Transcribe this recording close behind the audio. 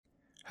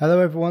Hello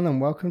everyone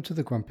and welcome to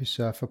the Grumpy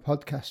Surfer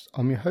podcast.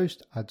 I'm your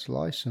host, Ads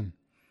Lyson.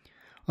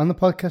 On the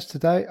podcast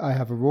today, I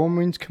have a Royal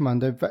Marines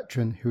Commando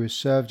veteran who has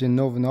served in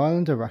Northern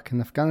Ireland, Iraq and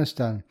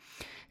Afghanistan.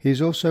 He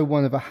is also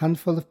one of a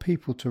handful of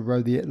people to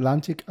row the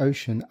Atlantic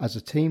Ocean as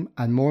a team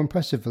and more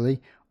impressively,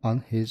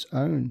 on his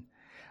own.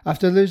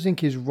 After losing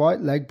his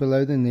right leg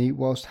below the knee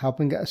whilst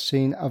helping at a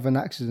scene of an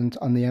accident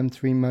on the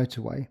M3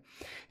 motorway,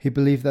 he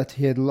believed that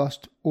he had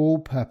lost all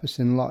purpose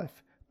in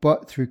life,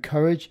 but through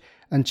courage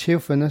and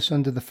cheerfulness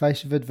under the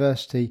face of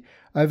adversity,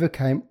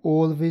 overcame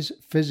all of his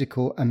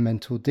physical and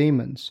mental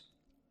demons.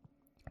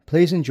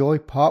 Please enjoy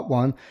part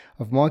 1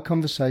 of my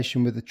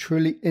conversation with a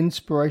truly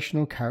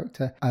inspirational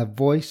character, a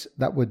voice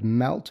that would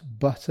melt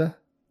butter,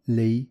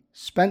 Lee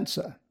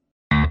Spencer.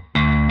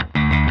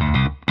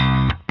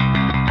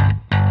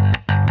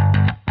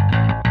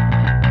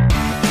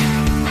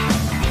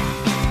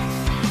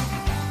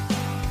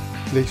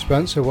 Lee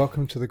Spencer,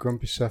 welcome to the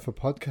Grumpy Surfer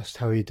podcast.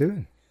 How are you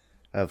doing?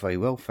 Very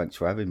well, thanks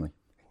for having me.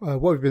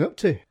 What have you been up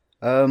to?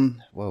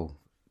 Well,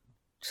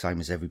 same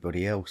as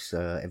everybody else.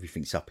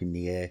 Everything's up in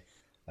the air.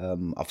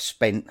 I've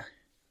spent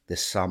the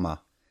summer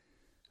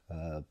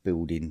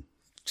building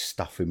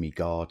stuff in my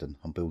garden.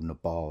 I'm building a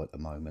bar at the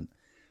moment,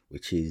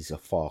 which is a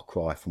far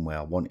cry from where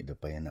I wanted to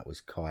be, and that was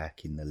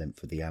kayaking the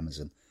length of the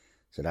Amazon.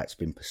 So that's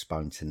been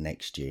postponed to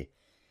next year.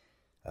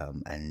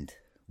 And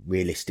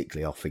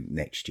realistically, I think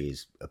next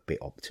year's a bit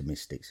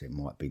optimistic, so it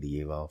might be the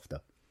year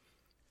after.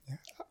 Yeah.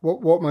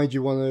 What made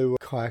you want to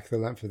kayak the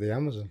length of the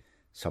Amazon?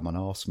 Someone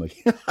asked me.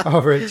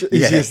 Oh, really?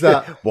 Easy as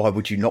that? Why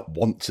would you not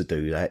want to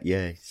do that?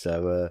 Yeah.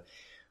 So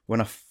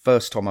when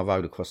first time I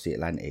rowed across the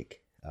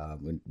Atlantic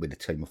with a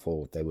team of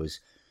 4, there was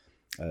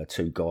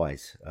 2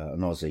 guys, an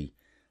Aussie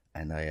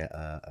and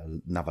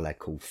another lad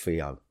called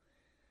Theo.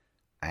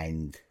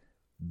 And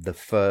the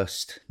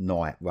first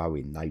night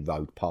rowing, they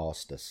rowed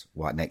past us,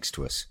 right next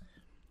to us.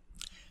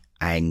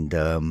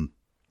 And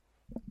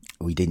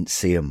we didn't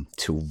see them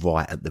till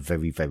right at the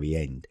very, very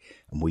end,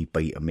 and we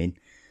beat them in.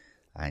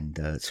 And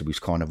so we was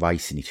kind of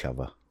racing each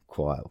other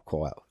quite,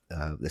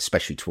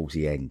 especially towards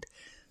the end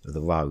of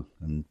the row,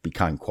 and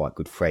became quite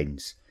good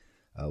friends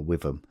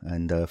with them.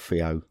 And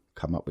Theo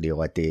come up with the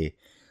idea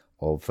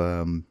of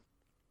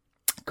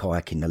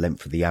kayaking the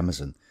length of the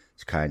Amazon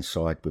to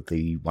coincide with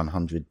the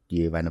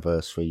 100-year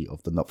anniversary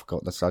of the Not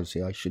Forgotten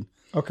Association.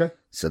 Okay.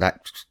 So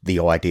that's the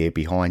idea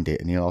behind it,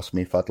 and he asked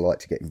me if I'd like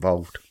to get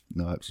involved.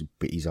 No, it was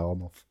bit his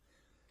arm off.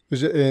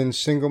 Was it in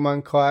single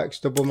man kayaks,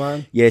 double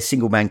man? Yeah,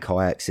 single man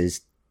kayaks.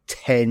 There's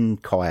 10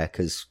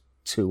 kayakers,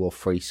 2 or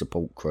 3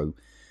 support crew.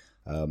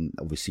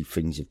 Obviously,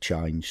 things have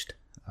changed.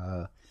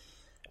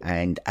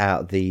 And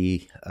out of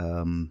the,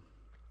 I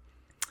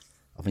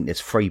think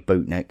there's 3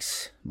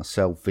 bootnecks,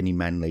 myself, Vinnie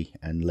Manley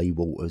and Lee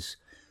Waters,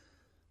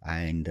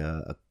 and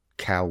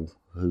Cal,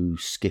 who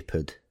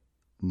skippered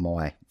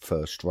my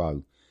first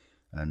row.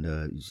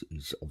 And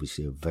he's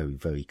obviously a very,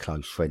 very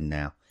close friend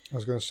now. I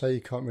was going to say,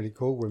 you can't really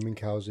call women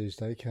cows these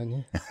days, can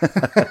you?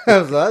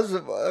 That's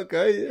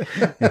okay.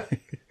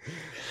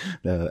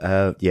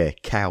 Yeah,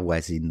 Cal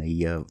as in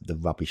the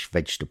rubbish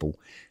vegetable.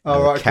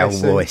 Oh, right. Cal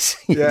okay, Royce,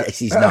 yeah. that's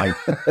his name.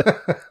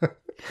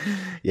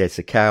 Yeah,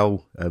 so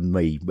Cal and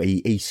me,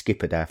 he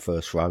skippered our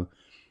first row,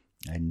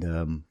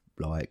 and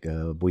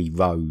we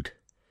rowed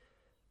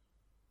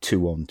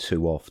 2 on,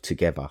 2 off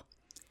together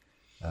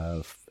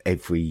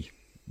every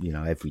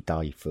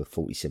day for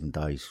 47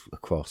 days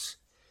across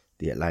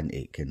the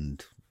Atlantic.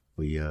 And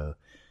I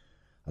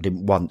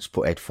didn't once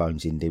put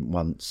headphones in, didn't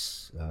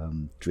once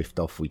drift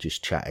off. We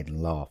just chatted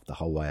and laughed the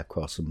whole way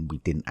across, and we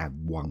didn't have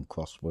one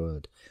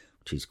crossword,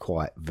 which is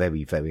quite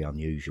very, very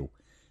unusual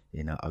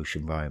in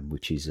ocean rowing,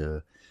 which is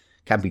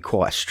can be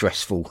quite a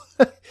stressful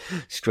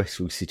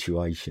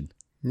situation.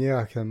 Yeah,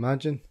 I can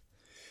imagine.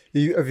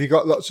 Have you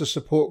got lots of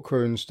support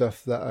crew and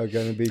stuff that are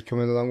going to be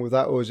coming along with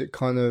that, or is it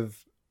kind of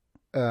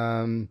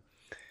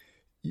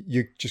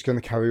you're just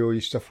going to carry all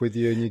your stuff with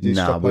you and you do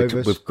stopovers?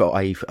 No, we've got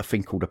a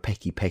thing called a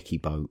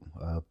Pecky boat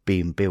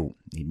being built.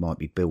 It might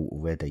be built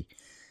already,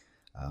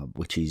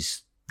 which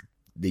is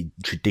the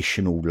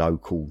traditional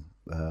local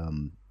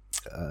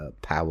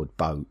powered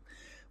boat,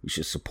 which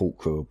the support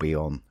crew will be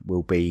on.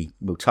 We'll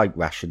take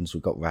rations.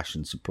 We've got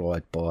rations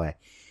supplied by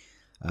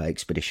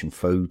Expedition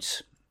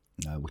Foods,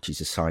 which is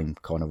the same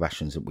kind of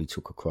rations that we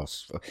took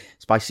across.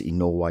 It's basically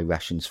Norway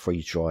rations,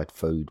 freeze-dried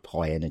food,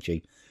 high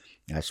energy.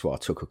 That's what I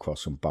took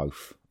across on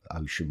both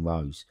ocean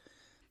rows.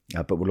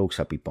 But we'll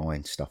also be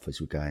buying stuff as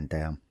we're going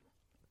down.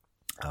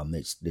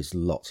 There's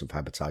lots of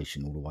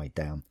habitation all the way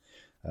down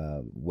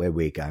where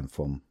we're going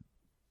from,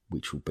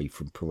 which will be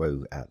from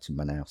Peru out to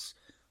Manaus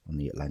on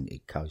the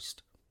Atlantic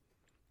coast.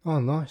 Oh,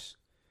 nice.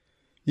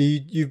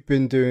 You've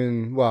been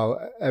doing,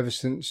 well, ever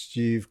since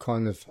you've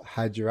kind of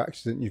had your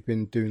accident, you've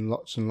been doing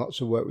lots and lots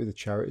of work with the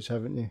charities,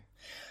 haven't you?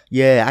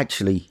 Yeah,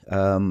 actually,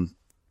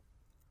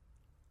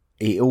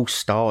 it all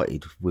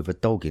started with a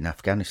dog in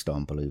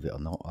Afghanistan, believe it or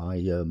not.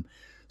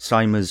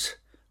 Same as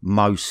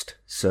most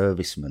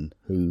servicemen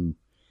who,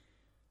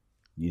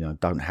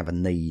 don't have a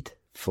need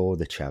for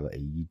the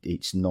charity.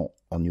 It's not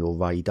on your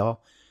radar.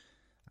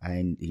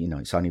 And, you know,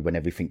 it's only when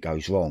everything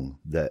goes wrong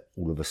that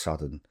all of a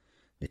sudden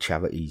the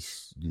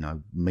charities, you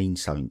know, mean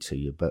something to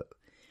you. But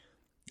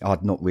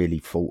I'd not really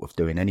thought of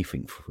doing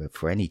anything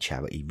for any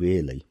charity,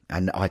 really.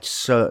 And I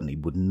certainly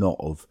would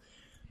not have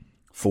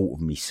thought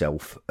of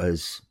myself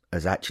as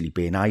actually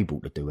being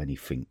able to do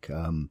anything.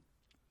 And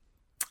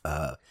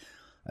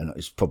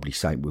it's probably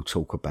something we'll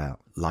talk about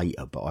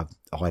later, but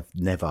I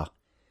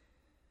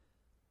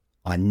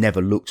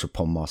never looked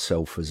upon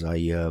myself as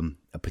a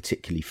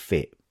particularly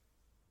fit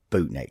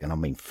bootneck, and I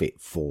mean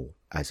fit for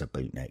as a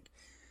bootneck.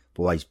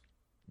 I've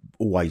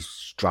always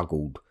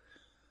struggled,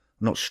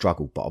 not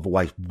struggled, but I've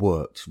always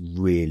worked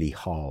really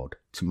hard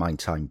to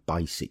maintain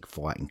basic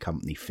fighting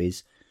company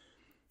fizz,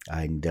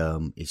 and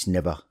it's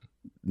never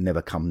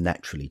come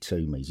naturally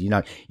to me. You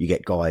know, you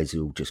get guys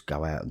who'll just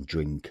go out and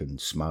drink and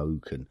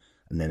smoke and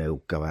then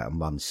they'll go out and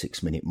run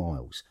 6-minute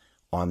miles.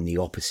 I'm the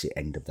opposite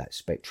end of that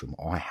spectrum.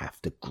 I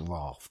have to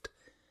graft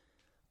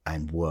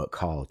and work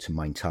hard to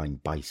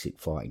maintain basic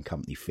fighting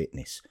company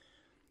fitness.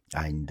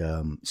 And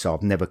so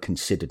I've never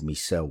considered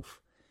myself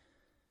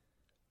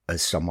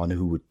as someone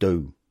who would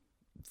do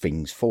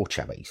things for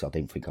charities. I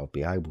didn't think I'd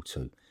be able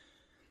to.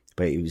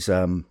 But it was,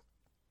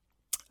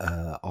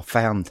 I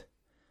found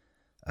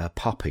a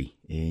puppy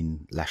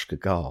in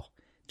Lashkar.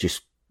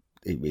 Just,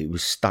 it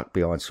was stuck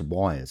behind some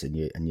wires, and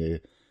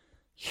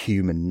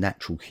your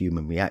natural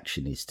human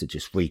reaction is to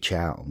just reach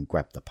out and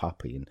grab the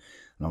puppy. And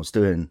I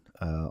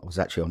was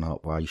actually on an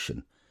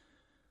operation,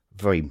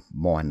 very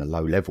minor,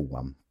 low level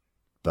one,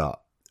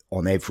 but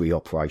on every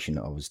operation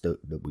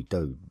that we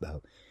do,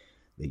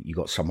 you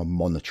got someone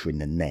monitoring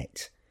the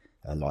net,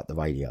 like the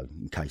radio,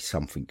 in case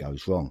something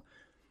goes wrong.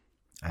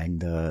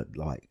 And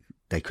like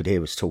they could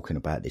hear us talking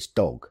about this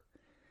dog.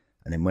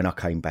 And then when I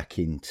came back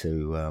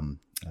into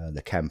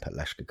the camp at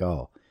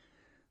Lashkar,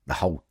 the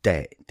whole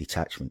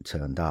detachment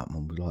turned up,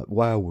 and we were like,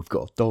 wow, we've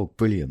got a dog,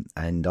 brilliant.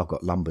 And I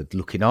got lumbered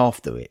looking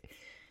after it.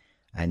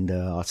 And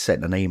I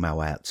sent an email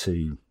out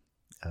to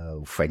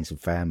friends and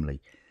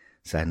family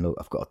saying, look,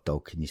 I've got a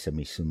dog, can you send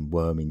me some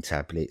worming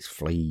tablets,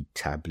 flea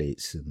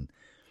tablets, and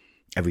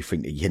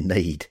everything that you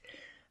need?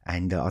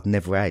 And I'd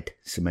never had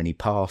so many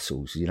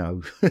parcels, you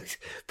know.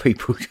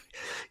 People,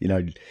 you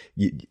know,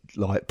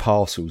 like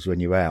parcels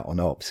when you're out on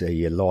ops, they're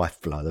your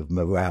lifeblood of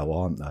morale,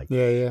 aren't they?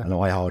 Yeah, yeah. And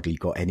I hardly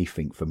got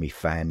anything from my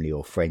family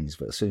or friends,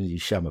 but as soon as you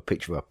show them a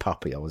picture of a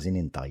puppy, I was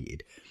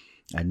inundated.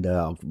 And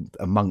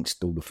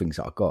amongst all the things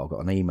that I got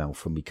an email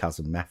from my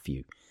cousin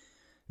Matthew,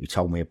 who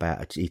told me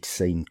about he'd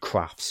seen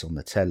Crufts on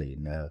the telly,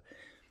 and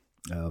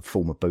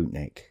former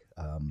bootneck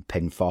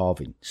Pen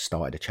Farthing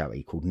started a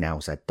charity called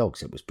Now's Had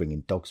Dogs that was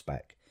bringing dogs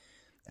back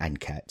and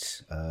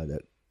cats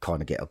that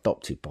kind of get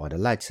adopted by the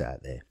lads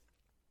out there.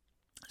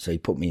 So he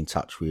put me in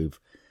touch with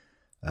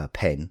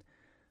Pen,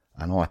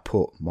 and I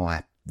put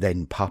my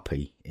then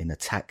puppy in a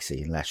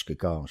taxi in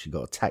Lashkar. She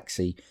got a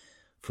taxi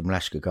from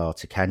Lashkar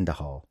to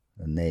Kandahar,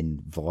 and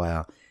then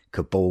via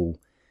Kabul,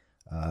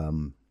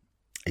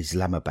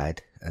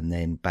 Islamabad, and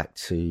then back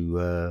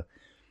to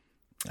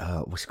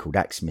what's it called,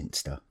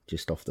 Axminster,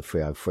 just off the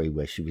 303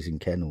 where she was in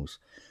kennels.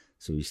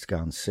 So we used to go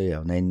and see her.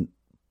 And then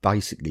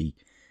basically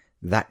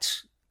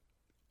that's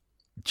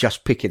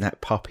just picking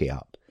that puppy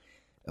up,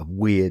 a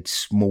weird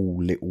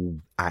small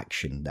little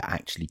action that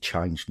actually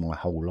changed my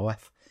whole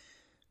life.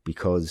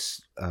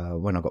 Because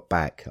when I got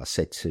back, I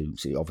said so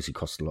it obviously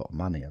cost a lot of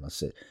money, and I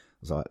was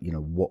like, you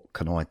know, what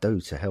can I do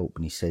to help?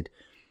 And he said,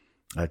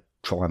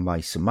 try and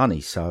raise some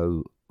money.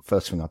 So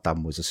first thing I'd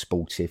done was a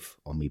sportive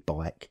on my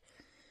bike.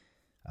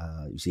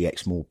 It was the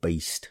Exmoor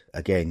Beast,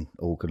 again,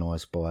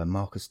 organised by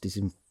Marcus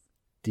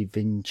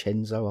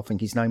DiVincenzo, I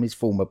think his name is,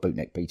 former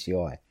bootneck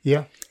PTI.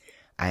 Yeah.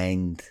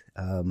 And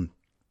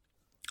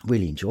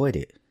really enjoyed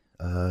it.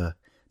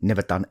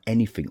 Never done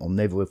anything, or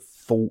never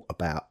thought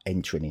about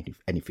entering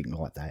anything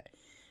like that.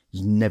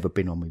 It's never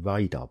been on my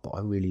radar, but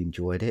I really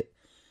enjoyed it.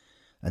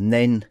 And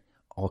then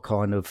I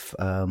kind of,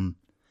 I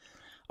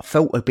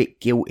felt a bit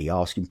guilty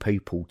asking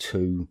people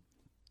to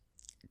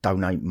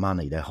donate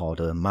money, their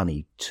hard-earned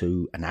money,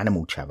 to an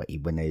animal charity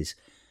when there's,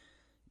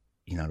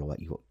 you know, like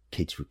you've got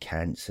kids with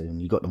cancer,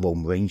 and you've got the Royal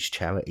Marines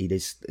charity,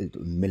 there's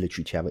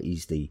military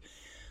charities, the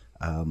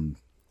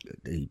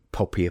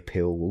Poppy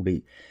Appeal, all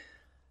the...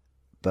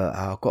 But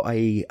I got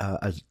a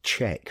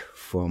cheque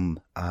from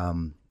a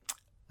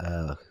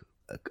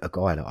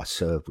guy that I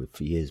served with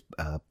for years,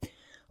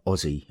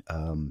 Aussie,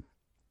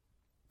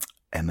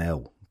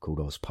 ML, called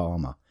Oz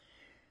Palmer.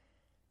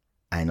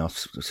 And I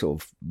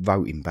sort of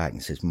wrote him back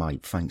and says,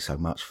 mate, thanks so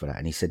much for that.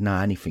 And he said, no,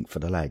 anything for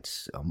the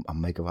lads.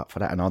 I'm mega up for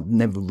that. And I'd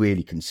never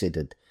really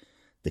considered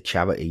the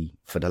charity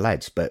for the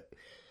lads. But,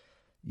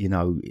 you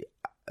know,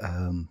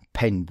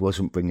 Penn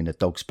wasn't bringing the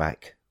dogs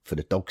back for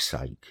the dog's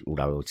sake,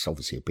 although it's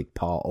obviously a big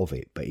part of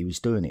it. But he was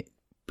doing it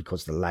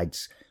because the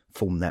lads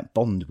formed that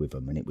bond with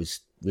them, and it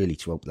was really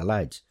to help the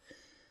lads.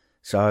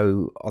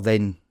 So I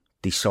then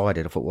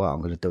decided, I thought, well,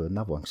 I'm going to do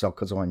another one.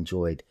 Because I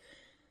enjoyed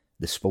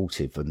the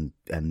sportive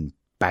and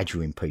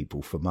badgering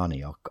people for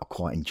money. I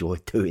quite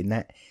enjoyed doing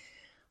that.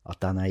 I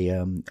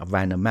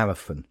ran a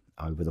marathon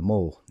over the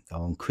moor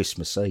on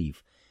Christmas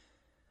Eve,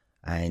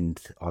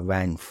 And I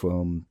ran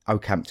from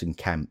Oakhampton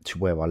Camp to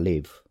where I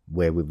live,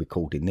 where we're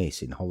recording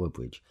this in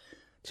Horrobridge,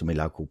 to my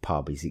local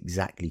pub is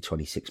exactly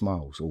 26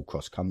 miles all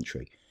cross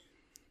country.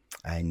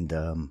 And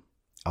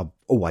I've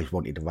always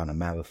wanted to run a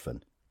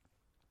marathon.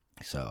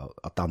 So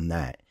I've done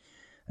that.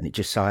 And it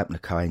just so happened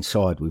to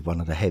coincide with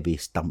one of the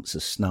heaviest dumps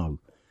of snow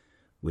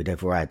we'd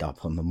ever had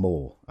up on the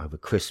moor over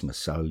Christmas.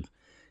 So,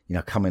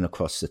 coming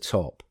across the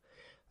top,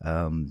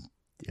 I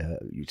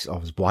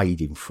was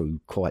wading through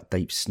quite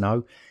deep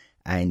snow.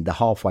 And the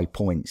halfway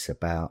point's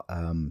about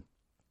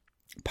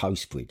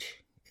Postbridge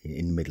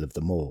in the middle of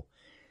the moor.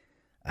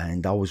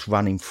 And I was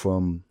running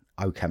from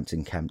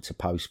Oakhampton Camp to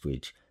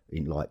Postbridge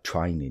in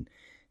training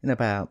in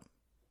about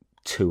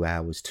 2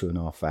 hours,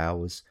 2.5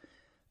 hours.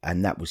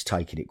 And that was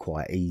taking it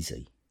quite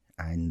easy.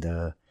 And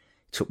it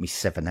took me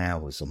 7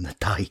 hours on the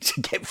day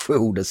to get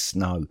through all the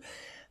snow.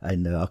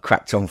 And I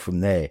cracked on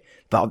from there.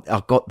 But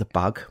I got the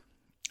bug.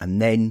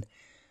 And then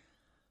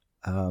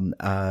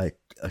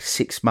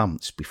 6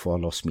 months before I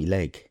lost my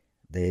leg,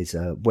 there's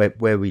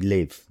where we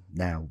live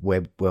now,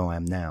 where I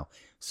am now,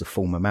 it's the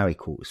former Marriott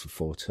quarters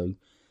for 4-2.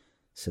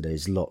 So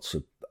there's lots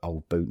of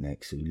old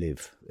bootnecks who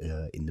live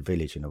in the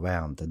village and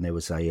around. And there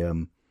was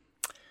a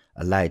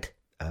lad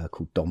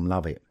called Dom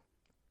Lovett,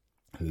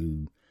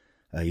 who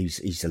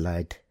he's a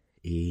lad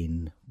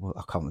in,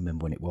 I can't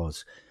remember when it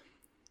was.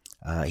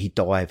 He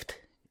dived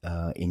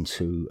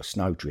into a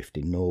snowdrift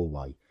in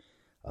Norway,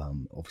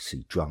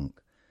 obviously drunk.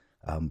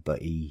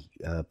 But he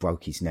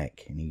broke his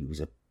neck and he was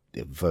a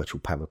virtual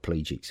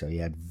paraplegic. So he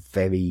had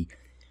very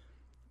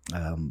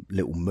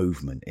little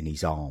movement in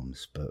his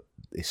arms, but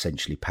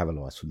essentially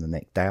paralysed from the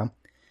neck down.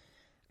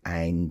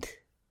 And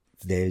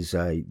there's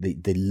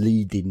the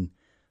leading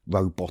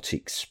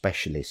robotics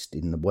specialist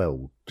in the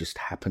world just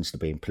happens to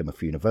be in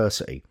Plymouth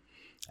University.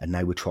 And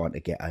they were trying to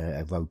get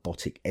a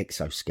robotic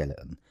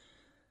exoskeleton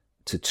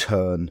to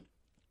turn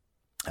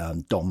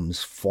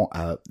Dom's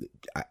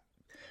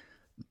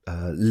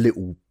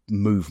little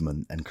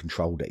movement and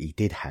control that he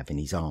did have in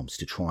his arms,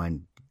 to try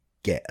and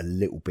get a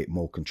little bit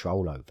more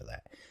control over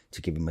that,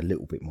 to give him a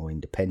little bit more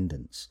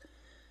independence.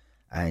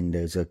 And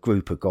there's a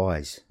group of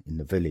guys in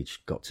the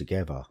village got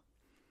together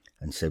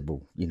and said,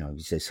 well,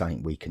 is there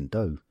something we can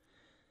do?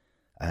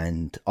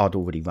 And I'd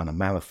already run a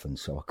marathon,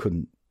 so I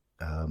couldn't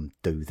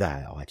do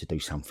that. I had to do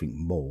something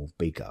more,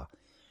 bigger.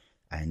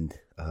 And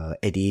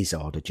Eddie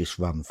Izzard had just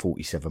run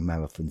 47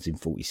 marathons in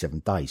 47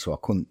 days, so I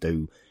couldn't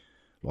do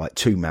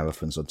 2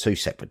 marathons on 2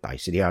 separate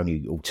days. So the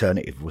only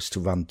alternative was to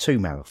run 2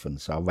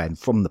 marathons. So I ran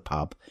from the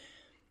pub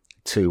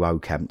to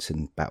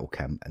Oakhampton Battle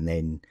Camp and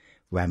then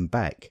ran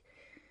back.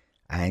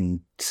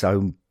 And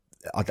so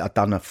I'd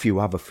done a few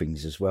other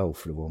things as well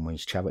for the Warm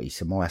Wings charity.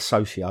 So my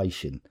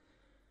association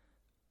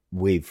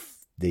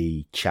with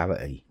the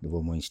charity, the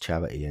Warm Wings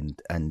charity,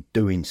 and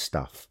doing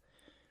stuff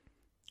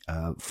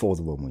for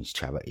the Warm Wings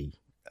charity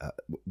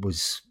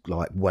was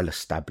well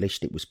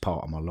established. It was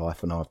part of my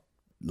life, and I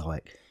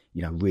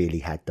really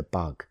had the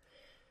bug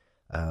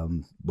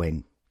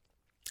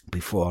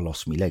before I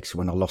lost my leg. So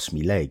when I lost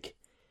my leg,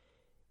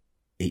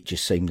 it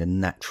just seemed a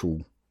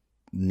natural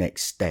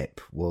next step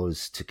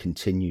was to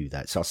continue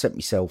that. So I set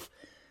myself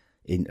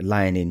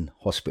laying in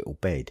hospital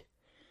bed.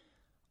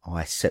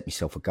 I set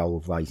myself a goal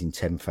of raising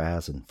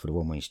 10,000 for the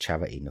Warm Wings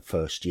charity in the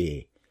first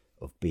year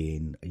of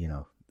being,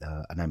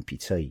 an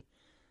amputee.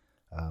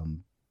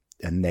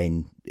 And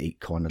then it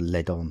kind of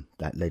led on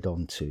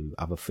to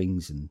other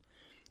things. And,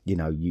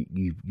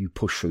 you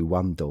push through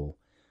one door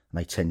and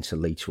they tend to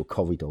lead to a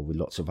corridor with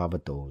lots of other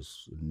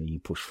doors. And then you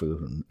push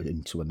through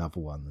into another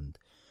one.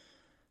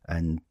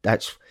 And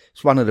it's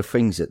one of the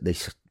things that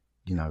this,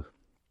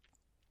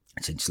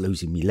 since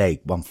losing my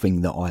leg, one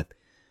thing that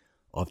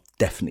I've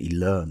definitely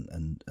learned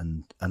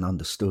and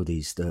understood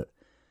is that,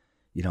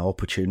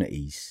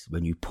 opportunities,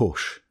 when you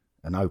push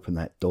and open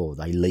that door,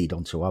 they lead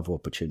onto other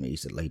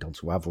opportunities that lead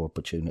onto other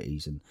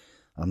opportunities. And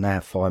I now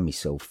find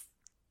myself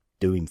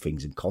doing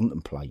things and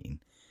contemplating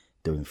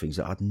doing things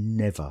that I'd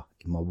never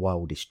in my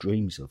wildest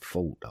dreams have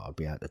thought that I'd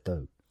be able to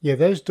do. Yeah,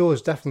 those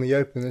doors definitely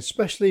open,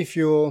 especially if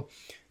you're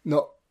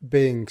not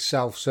being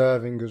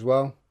self-serving as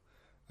well.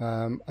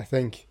 I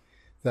think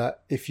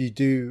that if you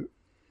do,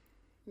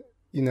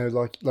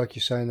 like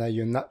you're saying there,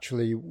 you're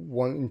naturally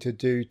wanting to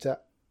do to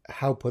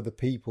help other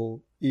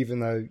people, even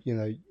though,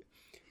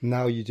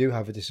 now you do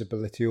have a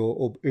disability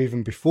or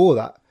even before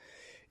that,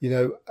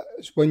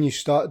 when you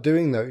start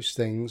doing those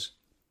things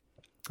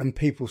and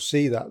people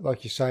see that,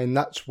 like you're saying,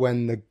 that's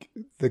when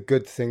the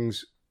good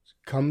things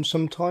come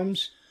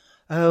sometimes.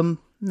 No,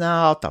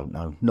 I don't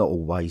know. Not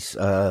always.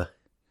 Well,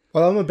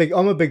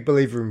 I'm a big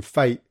believer in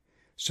fate.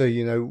 So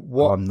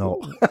what I'm not.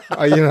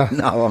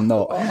 No, I'm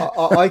not.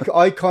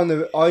 I kind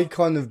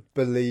of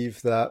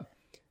believe that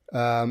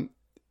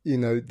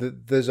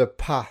that there's a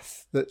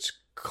path that's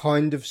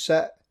kind of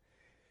set,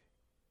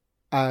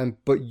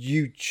 but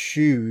you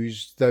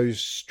choose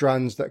those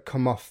strands that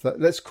come off that.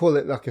 Let's call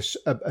it like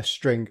a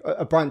string,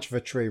 a branch of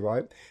a tree,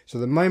 right? So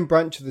the main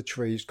branch of the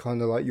tree is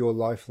kind of like your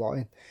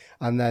lifeline,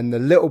 and then the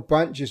little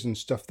branches and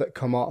stuff that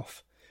come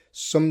off.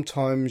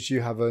 Sometimes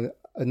you have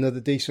another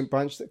decent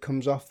branch that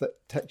comes off that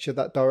takes you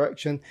that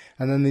direction,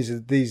 and then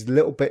these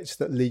little bits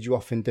that lead you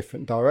off in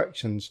different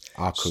directions.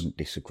 I couldn't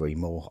disagree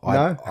more.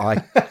 No?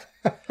 I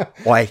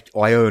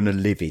earn a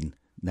living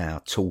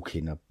now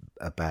talking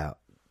about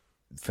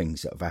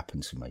things that have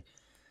happened to me,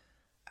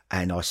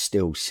 and I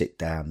still sit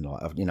down,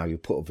 like, you know, you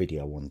put a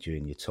video on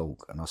during your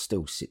talk, and I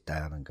still sit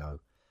down and go,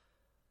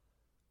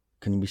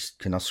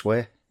 can I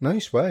swear? No,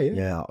 you swear, yeah.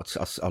 Yeah,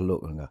 I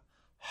look and go,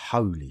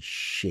 holy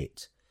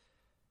shit.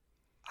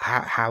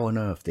 How on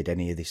earth did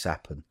any of this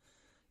happen?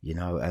 You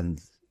know,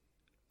 and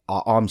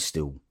I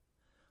still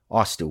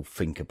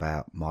think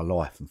about my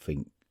life and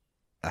think,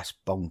 that's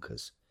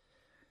bonkers.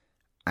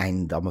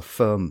 And I'm a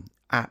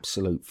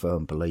absolute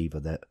firm believer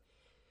that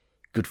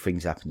good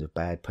things happen to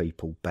bad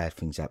people, bad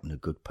things happen to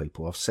good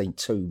people. I've seen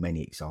too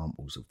many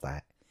examples of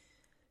that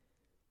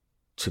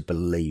to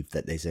believe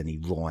that there's any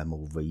rhyme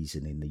or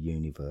reason in the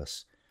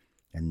universe.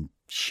 And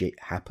shit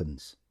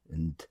happens.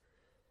 And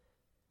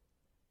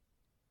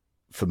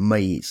for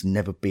me, it's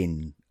never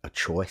been a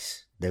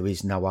choice. There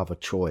is no other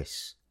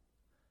choice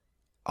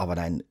other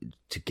than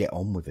to get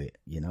on with it.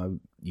 You know,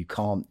 you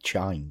can't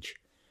change.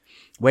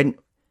 When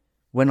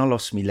I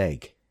lost my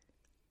leg,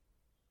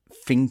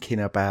 thinking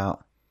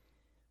about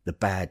the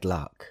bad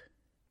luck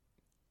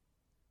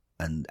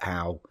and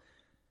how,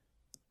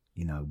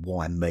 you know,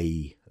 why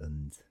me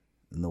and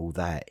all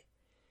that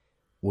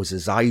was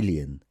as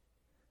alien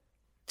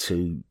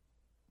to...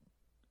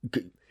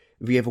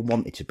 Have you ever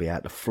wanted to be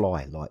able to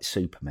fly like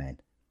Superman?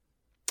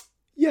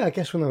 Yeah, I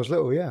guess when I was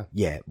little, yeah.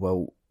 Yeah,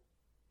 well,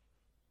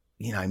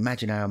 you know,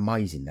 imagine how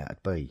amazing that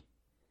would be.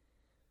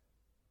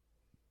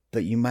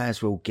 But you may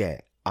as well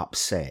get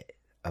upset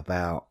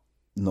about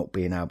not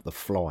being able to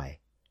fly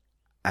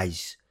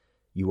as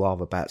you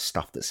are about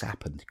stuff that's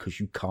happened, because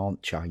you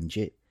can't change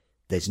it.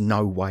 There's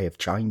no way of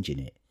changing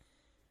it.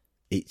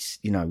 It's,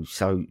 you know,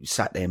 so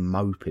sat there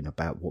moping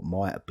about what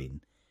might have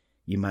been,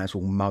 you may as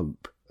well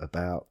mope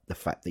about the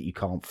fact that you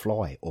can't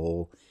fly,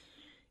 or,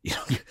 you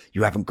know,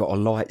 you haven't got a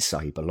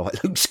lightsaber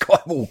like Luke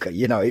Skywalker.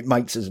 You know, it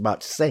makes as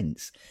much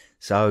sense.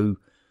 So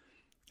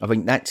I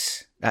think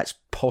that's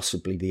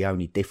possibly the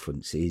only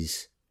difference,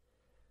 is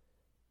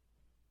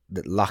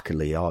that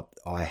luckily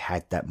I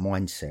had that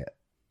mindset,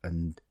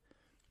 and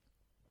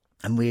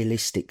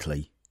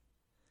realistically,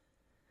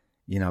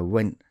 you know,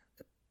 when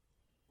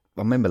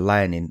I remember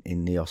laying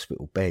in the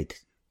hospital bed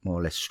more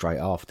or less straight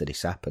after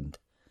this happened,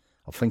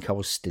 I think I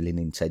was still in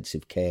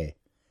intensive care,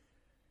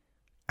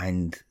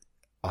 and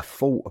I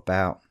thought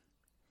about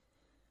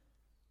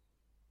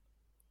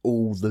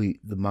all the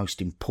most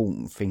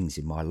important things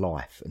in my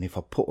life, and if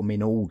I put them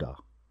in order,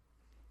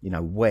 you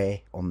know,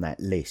 where on that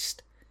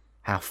list,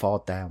 how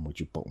far down would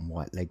your bottom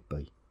right leg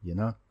be, you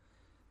know?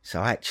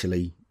 So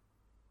actually,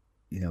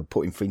 you know,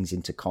 putting things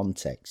into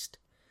context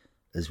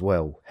as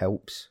well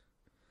helps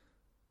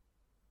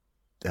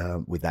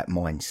with that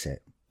mindset.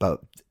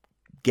 But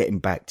getting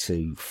back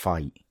to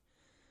fate,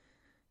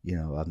 you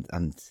know,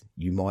 and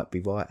you might be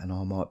right and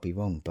I might be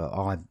wrong, but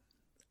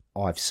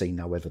I've seen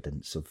no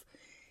evidence of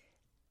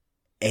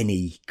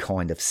any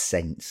kind of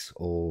sense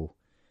or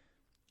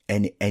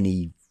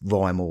any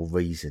rhyme or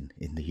reason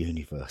in the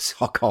universe.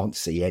 I can't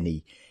see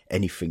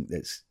anything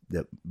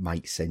that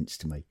makes sense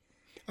to me.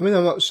 I mean,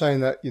 I'm not saying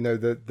that, you know,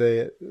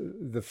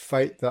 the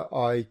fate that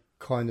I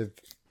kind of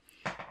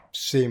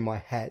see in my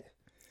head,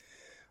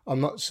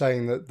 I'm not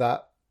saying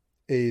that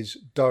is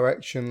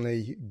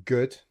directionally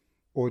good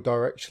or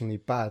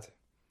directionally bad.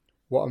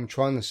 What I'm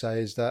trying to say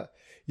is that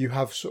you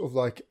have sort of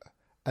like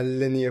a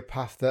linear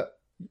path that,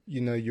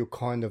 you know, you're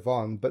kind of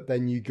on, but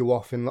then you go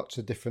off in lots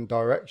of different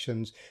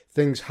directions.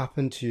 Things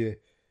happen to you,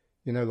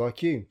 you know,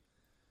 like you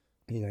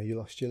know, you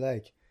lost your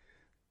leg.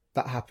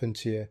 That happened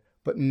to you.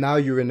 But now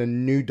you're in a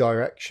new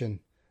direction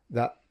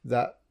that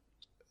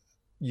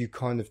you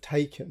kind of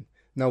taken.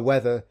 Now,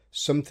 whether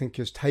something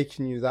has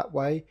taken you that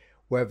way,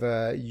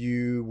 whether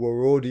you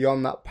were already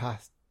on that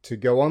path to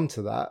go on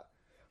to that,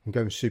 I'm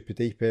going super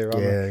deep here,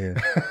 aren't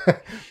I? Yeah.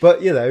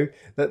 But, you know,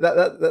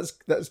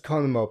 that's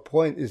kind of my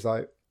point, is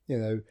like, you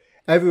know,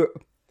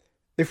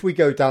 if we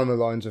go down the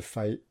lines of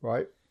fate,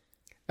 right?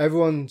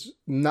 Everyone's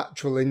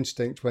natural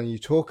instinct when you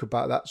talk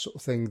about that sort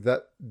of thing,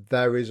 that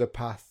there is a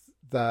path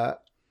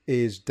that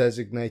is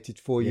designated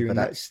for you, and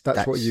that's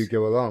what you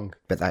go along.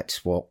 But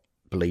that's what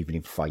believing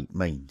in fate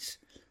means.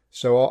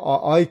 So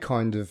I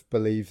kind of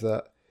believe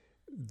that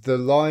the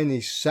line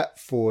is set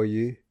for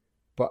you,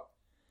 but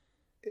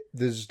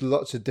there's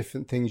lots of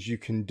different things you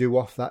can do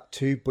off that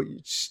too, but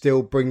it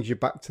still brings you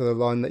back to the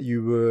line that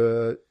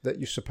you're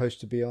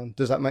supposed to be on.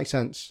 Does that make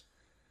sense?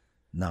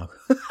 No.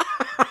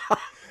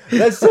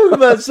 Let's talk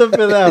about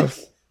something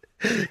else.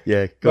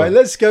 Yeah. Right. On.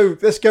 Let's go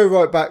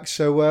right back.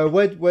 So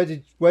where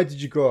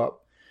did you grow up?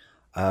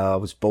 I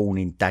was born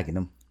in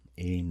Dagenham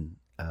in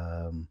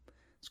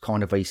it's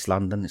kind of East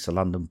London. It's a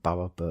London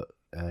borough, but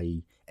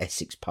a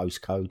Essex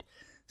postcode,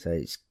 so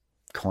it's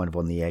kind of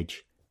on the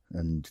edge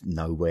and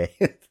nowhere.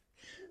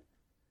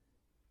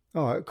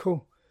 All right,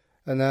 cool.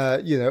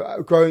 And you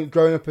know,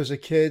 growing up as a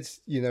kid,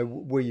 you know,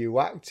 were you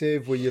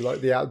active? Were you like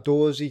the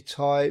outdoorsy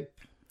type?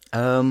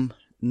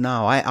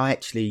 No, I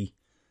actually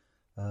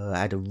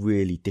had a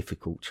really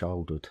difficult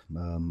childhood.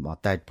 My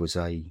dad was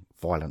a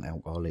violent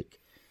alcoholic,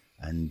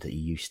 and he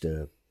used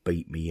to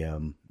beat me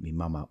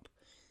mum up,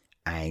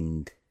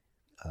 and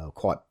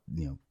quite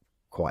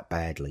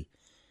badly.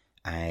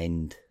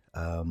 And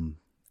I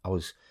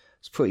was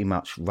pretty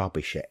much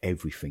rubbish at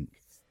everything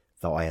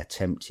that I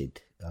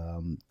attempted.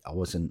 I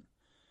wasn't.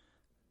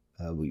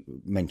 We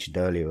mentioned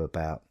earlier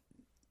about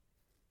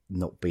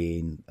not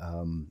being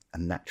a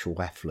natural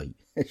athlete,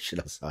 should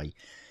I say?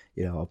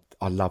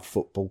 I love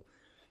football,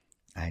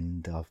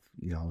 and I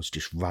was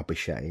just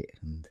rubbish at it.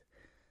 And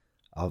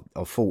I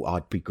thought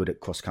I'd be good at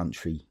cross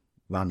country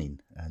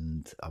running,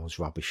 and I was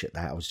rubbish at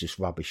that. I was just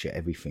rubbish at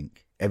everything.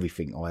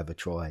 Everything I ever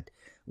tried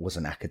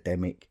wasn't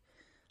academic.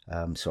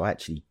 So I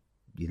actually,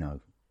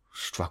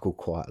 struggled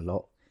quite a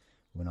lot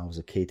when I was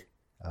a kid.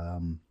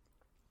 And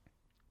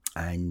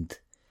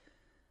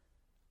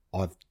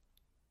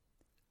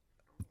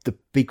the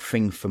big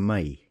thing for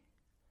me,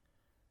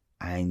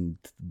 and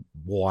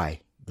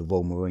why the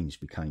Royal Marines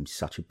became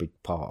such a big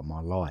part of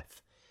my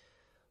life,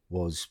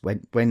 was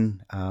when my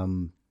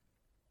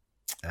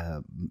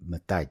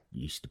dad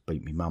used to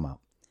beat my mum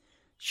up.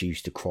 She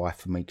used to cry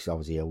for me because I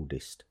was the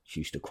eldest.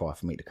 She used to cry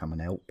for me to come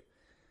and help.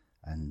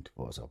 And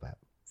what was I, about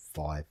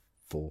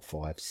 4,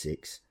 5,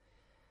 6?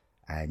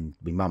 And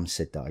my mum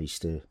said that I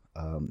used to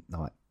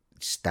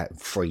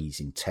freeze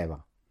in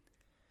terror.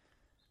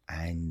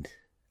 And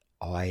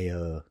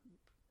I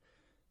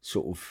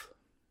sort of,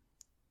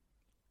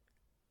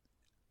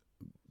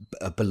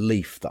 a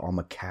belief that I'm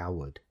a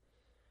coward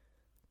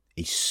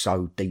is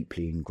so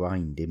deeply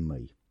ingrained in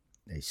me.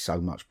 It's so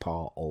much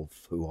part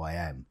of who I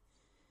am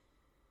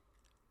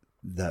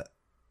that,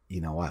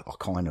 I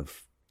kind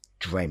of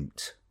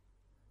dreamt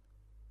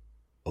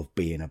of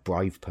being a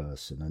brave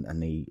person,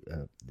 and the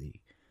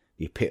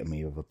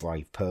epitome of a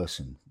brave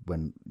person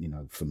when,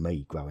 for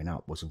me growing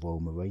up, was a Royal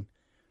Marine.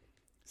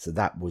 So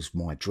that was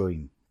my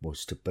dream,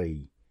 was to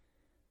be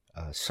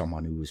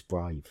someone who was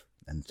brave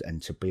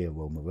and to be a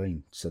Royal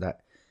Marine. So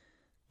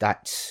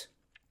that's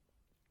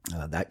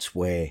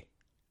where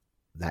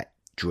that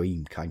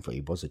dream came from.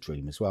 It was a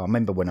dream as well. I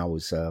remember when I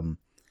was you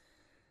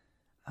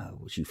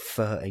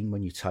 13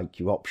 when you take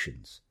your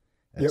options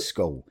at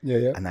school?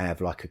 Yeah. And they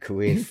have like a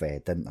career fair,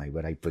 don't they,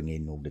 where they bring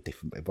in all the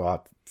different.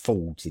 Well,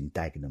 Falls in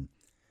Dagenham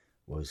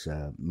was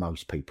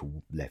most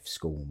people left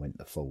school and went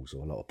to Falls,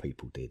 or a lot of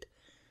people did.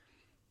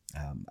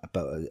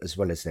 But as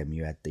well as them,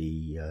 you had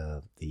the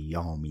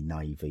Army,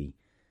 Navy,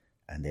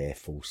 and Air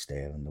Force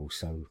there, and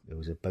also there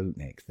was a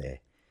bootneck there.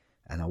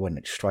 And I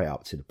went straight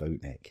up to the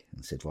bootneck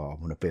and said, "Well, I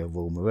want to be a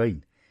Royal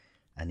Marine."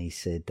 And he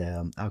said,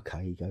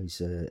 "Okay." He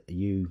goes, "Are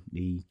you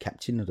the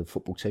captain of the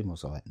football team?" I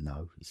was like,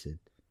 "No." He said,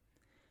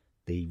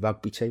 "The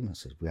rugby team?" I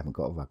said, "We haven't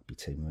got a rugby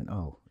team." He went,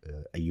 "Oh,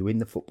 are you in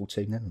the football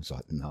team then?" I was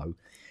like, "No."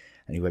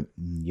 And he went,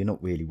 "You're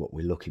not really what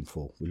we're looking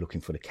for. We're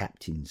looking for the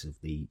captains of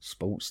the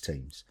sports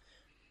teams."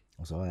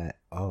 I was like,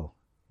 "Oh."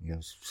 He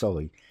goes,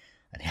 "Sorry."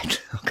 And I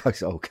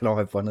goes, "Oh, can I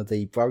have one of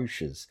the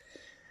brochures?"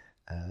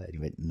 And he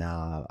went,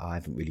 "No, I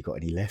haven't really got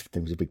any left."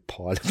 There was a big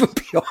pile of them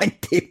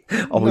behind him.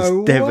 I was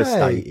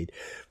devastated.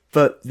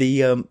 But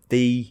the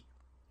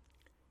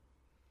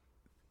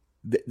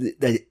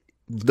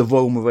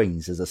Royal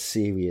Marines as a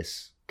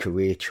serious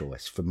career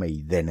choice for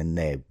me then and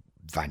there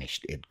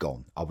vanished. It had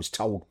gone. I was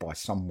told by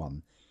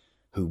someone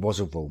who was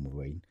a Royal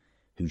Marine,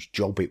 whose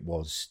job it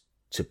was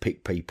to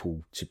pick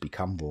people to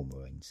become Royal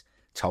Marines,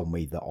 told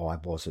me that I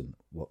wasn't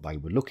what they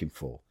were looking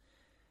for.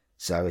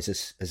 So as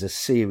a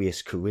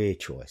serious career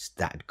choice,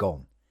 that had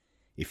gone.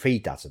 If he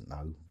doesn't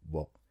know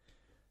what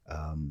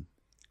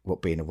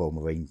being a Royal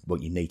Marine,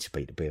 what you need to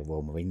be a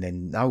Royal Marine,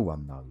 then no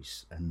one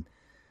knows.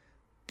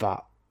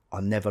 But I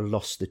never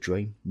lost the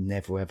dream,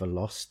 never ever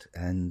lost.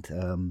 And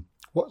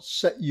what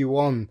set you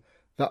on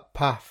that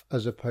path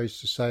as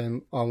opposed to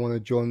saying, "I want to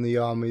join the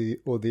army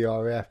or the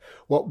RAF"?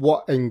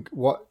 What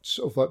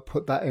sort of like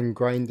put that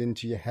ingrained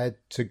into your head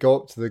to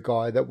go up to the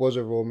guy that was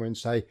a Royal Marine and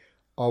say,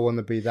 "I want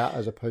to be that,"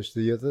 as opposed to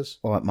the others?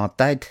 All right, my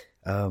dad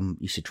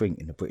used to drink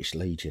in the British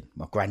Legion.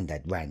 My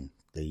granddad ran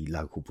the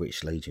local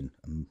British Legion,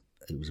 and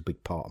it was a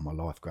big part of my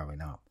life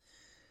growing up.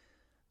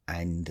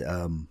 And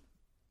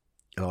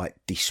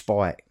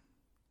despite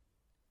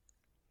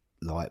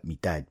my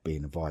dad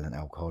being a violent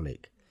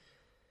alcoholic,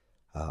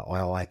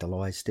 I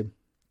idolised him.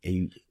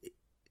 He,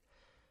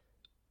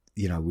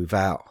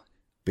 without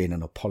being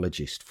an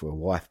apologist for a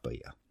wife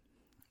beater,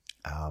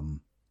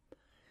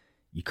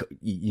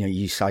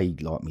 you say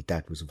like my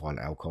dad was a violent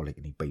alcoholic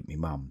and he beat my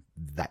mum.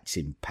 That's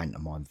in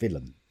pantomime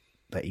villain,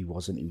 but he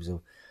wasn't. He was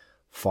a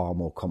far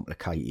more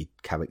complicated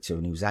character,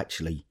 and he was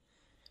actually,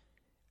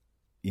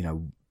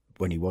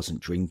 when he wasn't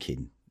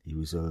drinking, he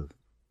was a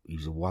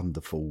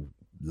wonderful,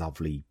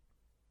 lovely,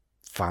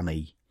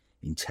 funny,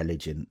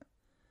 intelligent,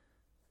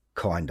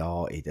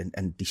 kind-hearted,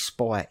 and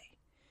despite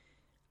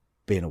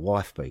being a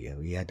wife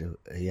beater, he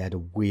had a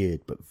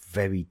weird but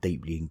very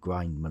deeply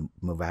ingrained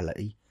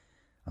morality.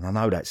 And I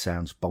know that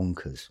sounds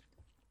bonkers,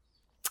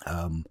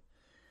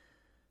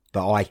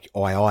 But I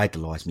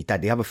idolised my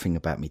dad. The other thing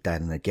about my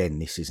dad, and again,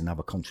 this is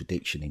another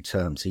contradiction in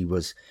terms, he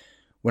was,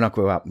 when I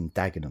grew up in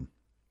Dagenham,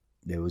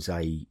 there was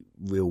a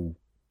real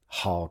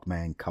hard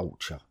man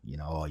culture. You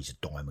know, oh, he's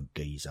a diamond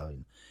geezer.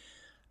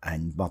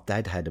 And my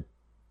dad had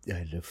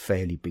a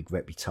fairly big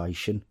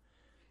reputation.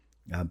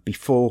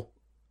 Before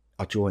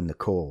I joined the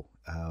Corps,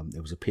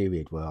 there was a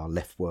period where I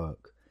left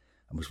work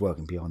and was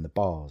working behind the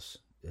bars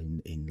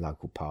in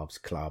local pubs,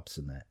 clubs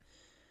and that.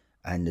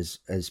 And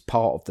as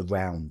part of the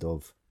round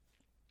of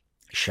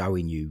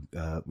showing you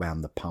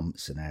round the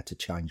pumps and how to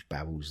change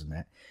barrels and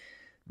that,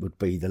 would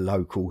be the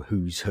local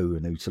who's who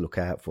and who to look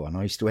out for. And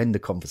I used to end the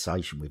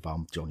conversation with,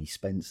 I'm Johnny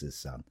Spencer's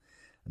son.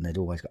 And they'd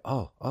always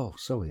go, oh,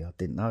 sorry, I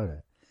didn't know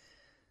that.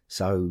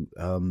 So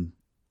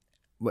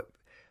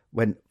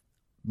when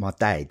my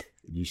dad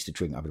used to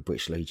drink over the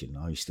British Legion,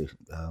 I used to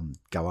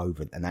go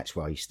over, and that's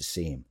where I used to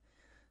see him.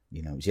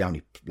 You know, it was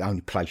the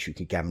only place you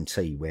could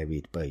guarantee where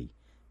he'd be.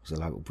 It was the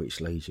local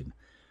British Legion.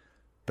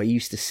 But he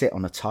used to sit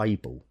on a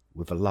table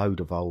with a load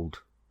of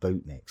old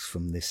bootnicks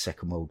from the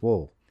Second World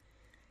War.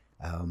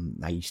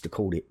 They used to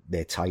call it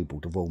their table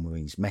the Royal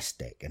Marines mess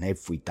deck, and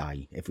every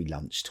day, every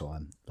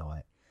lunchtime,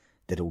 like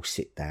they'd all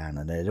sit down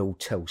and they'd all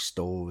tell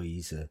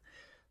stories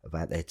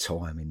about their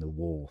time in the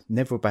war.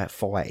 Never about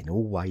fighting,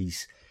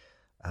 always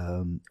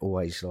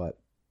like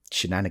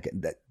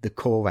shenanigans. The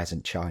Corps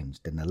hasn't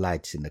changed, and the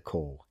lads in the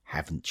Corps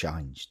haven't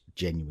changed,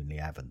 genuinely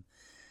haven't.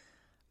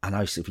 And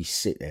I used to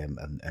sit there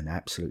and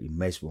absolutely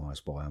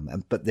mesmerised by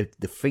them. But the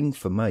thing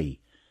for me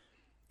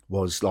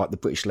was, like the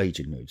British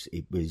Legion news,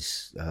 it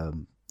was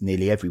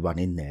nearly everyone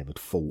in there had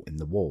fought in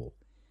the war,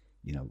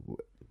 you know,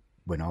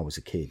 when I was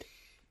a kid.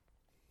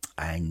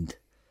 And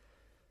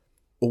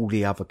all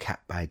the other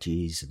cap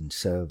badges and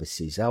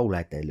services, they all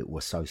had their little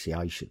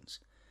associations.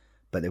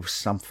 But there was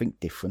something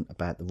different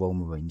about the Royal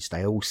Marines.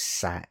 They all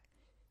sat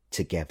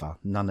together.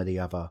 None of the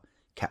other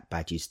cap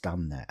badges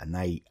done that. And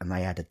they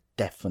had a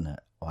definite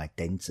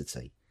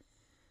identity.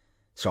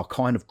 So I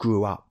kind of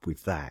grew up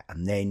with that.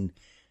 And then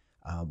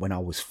when I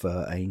was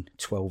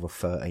 12 or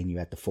 13, you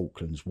had the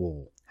Falklands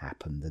War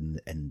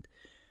happened. And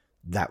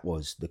that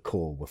was, the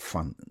Corps were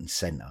front and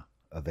centre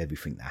of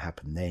everything that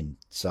happened then.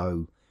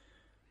 So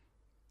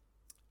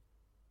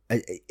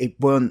I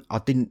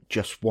didn't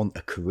just want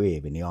a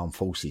career in the armed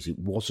forces. It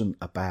wasn't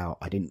about,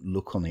 I didn't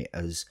look on it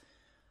as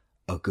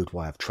a good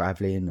way of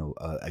travelling or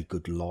a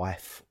good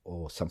life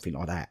or something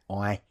like that.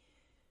 I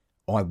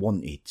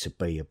wanted to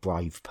be a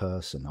brave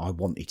person. I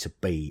wanted to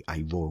be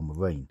a Royal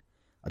Marine.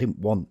 I didn't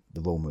want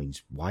the Royal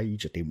Marines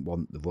wage. I didn't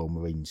want the Royal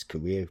Marines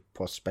career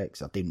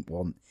prospects. I didn't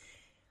want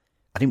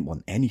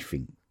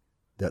anything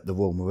that the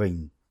Royal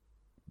Marine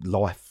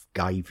life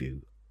gave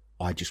you.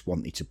 I just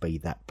wanted to be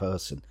that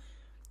person.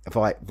 If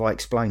I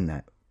explain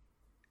that,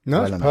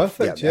 no, it's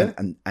perfect, yeah.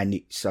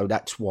 So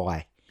that's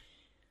why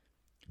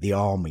the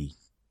army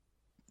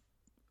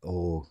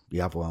or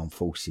the other armed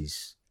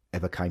forces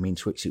ever came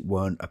into it. It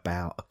weren't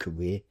about a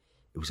career.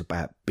 It was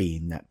about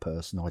being that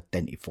person,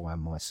 identifying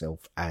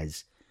myself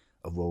as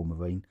a Royal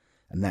Marine,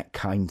 and that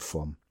came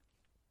from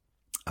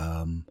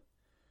an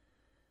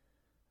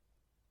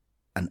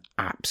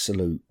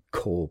absolute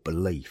core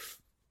belief.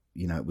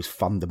 You know, it was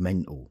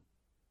fundamental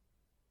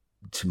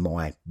to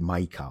my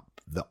makeup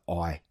that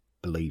I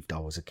believed I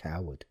was a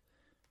coward.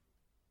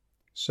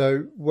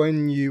 So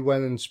when you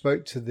went and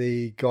spoke to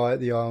the guy at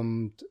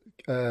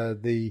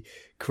the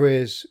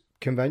careers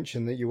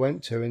convention that you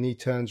went to, and he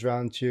turns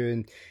around to you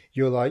and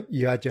you're like,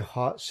 you had your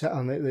heart set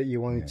on it that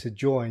you wanted to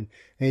join,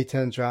 and he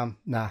turns around,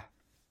 nah,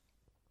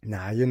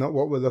 you're not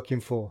what we're looking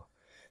for.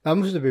 That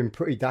must have been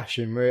pretty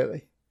dashing,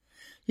 really.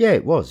 Yeah,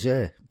 it was,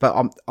 yeah.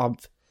 But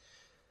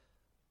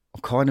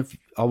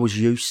I was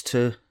used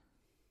to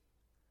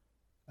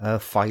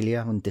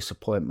failure and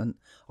disappointment.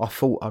 I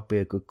thought I'd be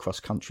a good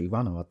cross-country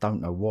runner. I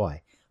don't know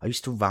why. I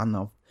used to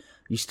run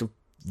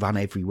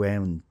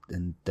everywhere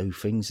and do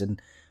things.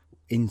 And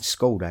in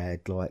school, they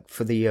had, like,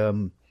 for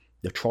the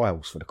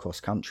trials for the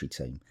cross-country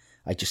team,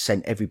 they just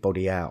sent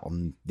everybody out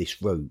on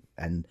this route.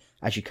 And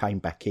as you came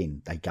back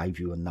in, they gave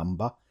you a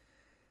number.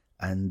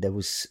 And I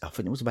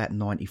think there was about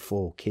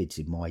 94 kids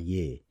in my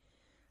year.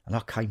 And I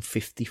came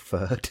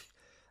 53rd.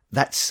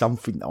 That's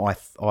something that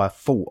I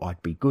thought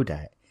I'd be good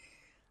at.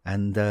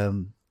 And,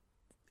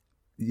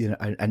 you know,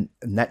 and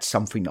that's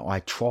something that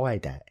I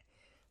tried at.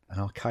 And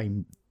I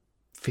came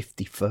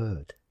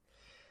 53rd.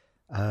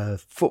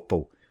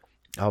 Football.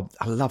 I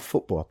love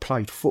football. I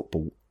played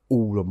football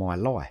all of my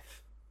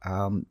life.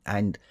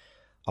 And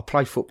I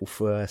played football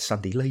for a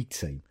Sunday League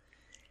team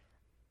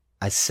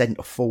as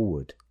centre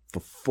forward for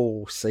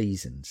 4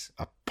 seasons.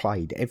 I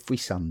played every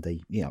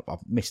Sunday. You know,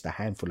 I've missed a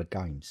handful of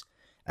games.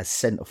 As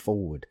centre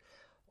forward,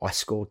 I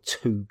scored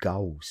 2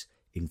 goals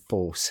in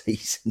 4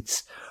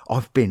 seasons.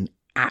 I've been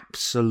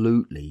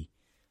absolutely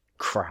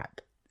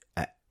crap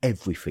at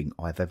everything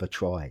I've ever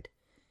tried.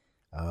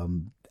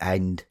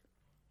 And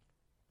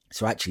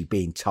so actually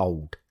being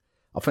told,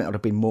 I think I'd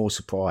have been more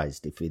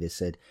surprised if he'd have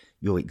said,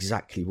 you're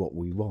exactly what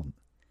we want.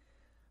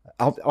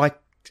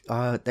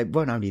 They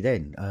weren't only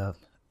then.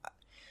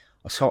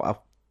 I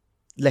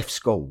left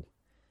school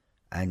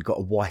and got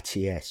a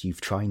YTS,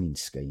 Youth Training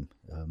Scheme,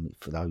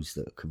 for those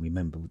that can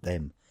remember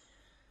them.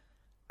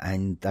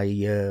 And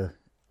it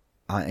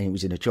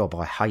was in a job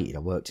I hated. I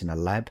worked in a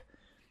lab,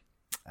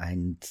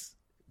 and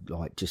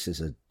like just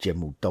as a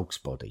general dog's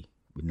body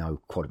with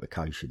no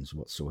qualifications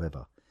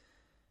whatsoever.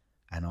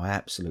 And I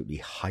absolutely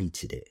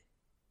hated it.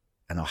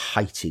 And I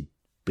hated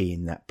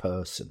being that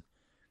person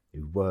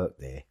who worked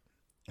there.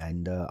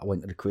 And I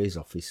went to the careers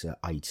office at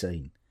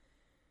 18.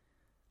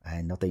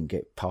 And I didn't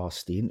get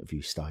past the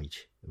interview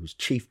stage. It was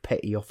Chief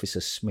Petty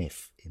Officer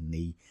Smith in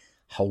the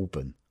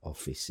Holborn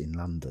office in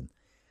London.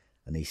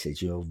 And he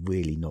said, "You're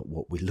really not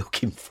what we're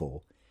looking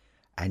for."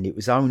 And it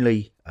was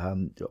only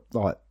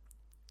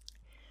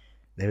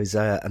there was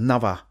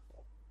another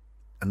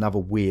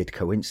weird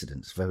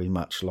coincidence, very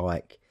much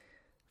like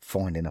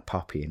finding a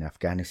puppy in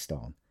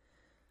Afghanistan.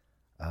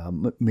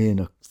 Me and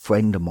a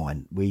friend of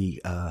mine,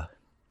 a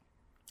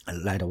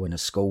lad I went to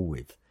school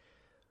with,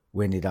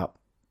 we ended up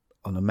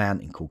on a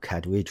mountain called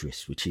Cadair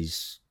Idris, which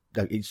is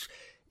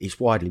it's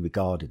widely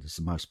regarded as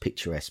the most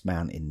picturesque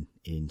mountain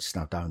in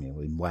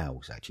Snowdonia, in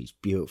Wales. Actually, it's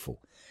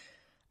beautiful.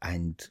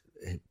 And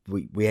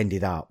we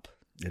ended up,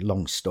 a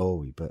long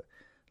story, but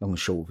long and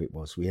short of it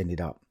was, we ended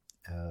up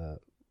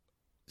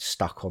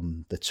stuck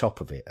on the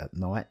top of it at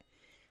night,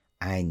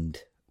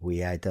 and we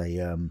had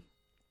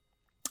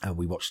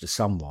we watched the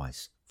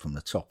sunrise from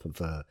the top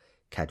of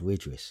Cadair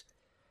Idris,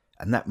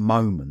 and that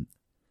moment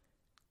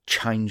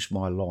changed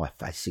my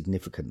life as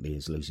significantly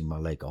as losing my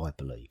leg, I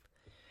believe.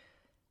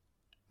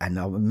 And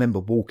I remember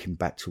walking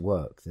back to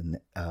work, then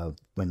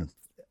when,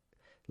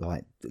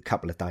 like, a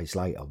couple of days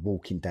later,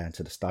 walking down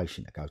to the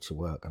station to go to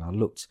work, and I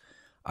looked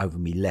over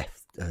my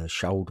left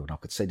shoulder, and I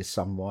could see the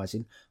sun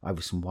rising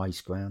over some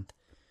waste ground,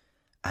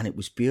 and it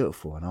was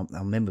beautiful. And I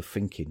remember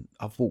thinking,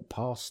 I've walked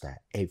past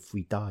that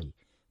every day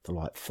for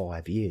like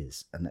 5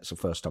 years, and that's the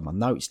first time I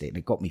noticed it, and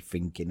it got me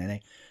thinking. And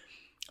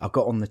I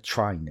got on the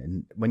train,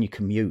 and when you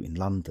commute in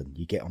London,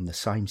 you get on the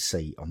same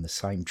seat on the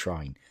same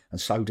train, and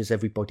so does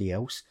everybody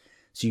else.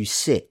 So you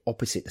sit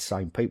opposite the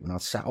same people, and I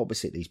sat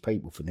opposite these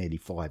people for nearly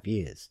 5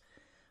 years.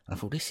 And I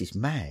thought, this is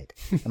mad.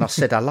 And I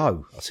said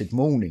hello. I said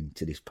morning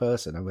to this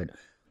person. I went,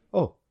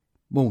 "Oh,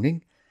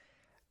 morning."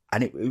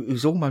 And it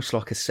was almost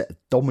like a set of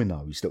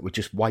dominoes that were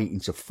just waiting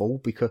to fall,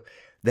 because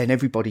then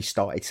everybody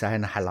started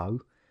saying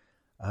hello.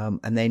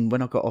 And then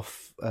when I got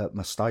off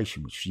my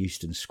station, which was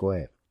Euston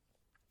Square,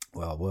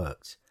 where I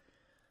worked,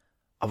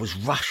 I was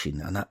rushing,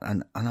 and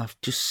I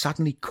just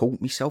suddenly caught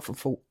myself and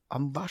thought,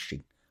 I'm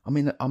rushing. I'm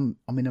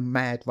in a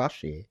mad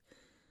rush here.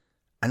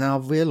 And then I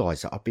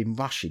realised that I've been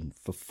rushing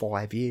for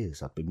 5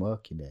 years. I've been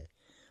working there.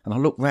 And I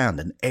looked round,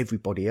 and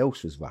everybody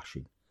else was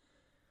rushing.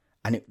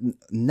 And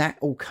that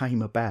all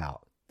came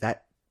about.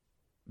 That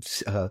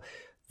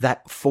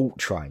thought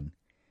train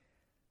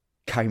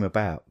came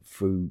about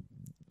through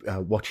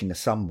watching the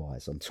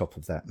sunrise on top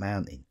of that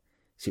mountain.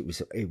 So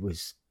it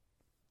was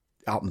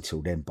up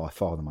until then by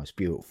far the most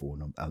beautiful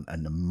and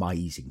an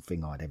amazing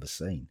thing I'd ever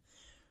seen.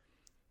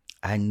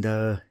 And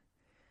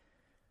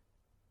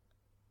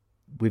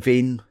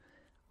within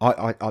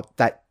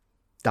that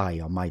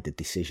day, I made the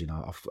decision.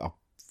 I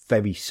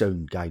very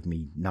soon gave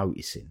me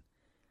noticing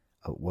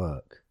at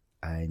work,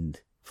 and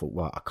thought,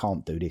 well, I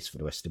can't do this for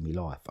the rest of my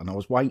life. And I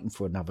was waiting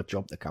for another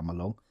job to come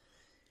along,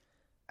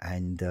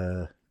 and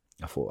I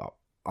thought,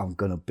 I'm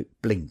going to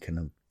blink, and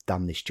I've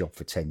done this job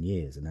for 10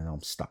 years, and then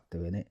I'm stuck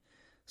doing it.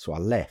 So I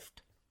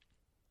left,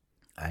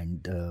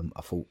 and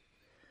I thought,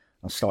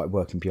 I started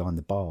working behind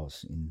the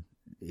bars in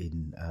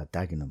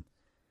Dagenham.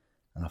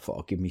 And I thought,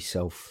 I'll give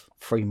myself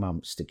 3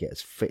 months to get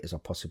as fit as I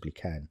possibly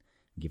can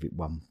and give it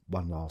one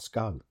last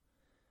go.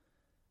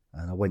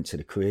 And I went to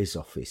the careers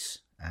office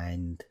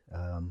and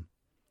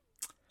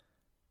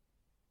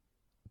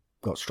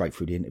got straight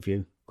through the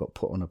interview, got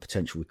put on a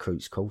potential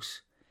recruits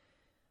course.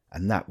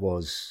 And that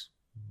was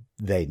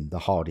then the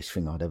hardest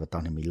thing I'd ever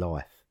done in my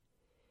life.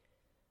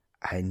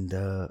 And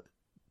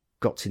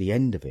got to the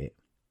end of it,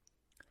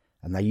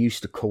 and they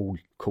used to call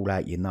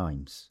out your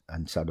names.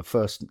 And so the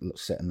first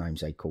set of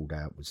names they called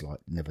out was like,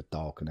 "Never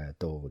darken our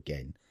door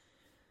again."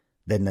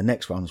 Then the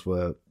next ones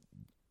were,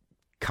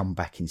 "Come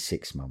back in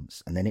 6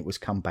 months." And then it was,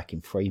 "Come back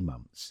in 3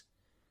 months."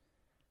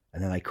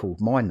 And then they called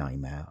my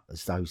name out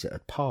as those that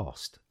had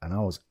passed. And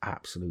I was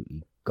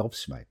absolutely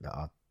gobsmacked that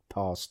I'd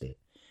passed it.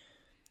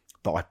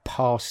 But I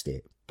passed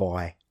it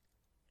by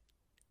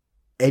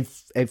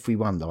every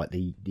one, like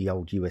the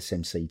old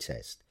USMC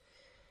test.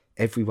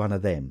 Every one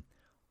of them,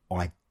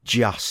 I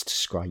just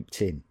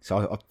scraped in.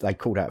 So they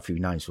called out a few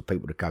names for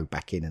people to go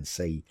back in and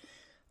see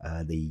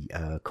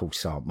the call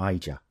Sergeant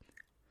Major.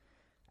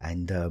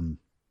 And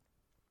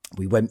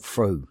we went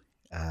through,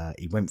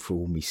 he went through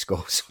all my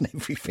scores on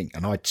everything,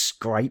 and I'd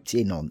scraped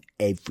in on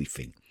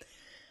everything.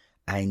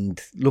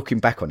 And looking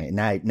back on it,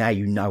 now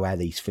you know how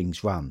these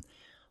things run.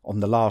 On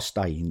the last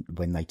day,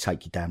 when they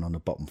take you down on the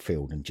bottom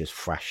field and just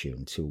thrash you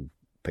until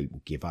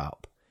people give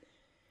up,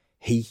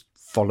 he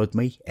followed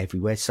me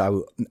everywhere.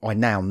 So I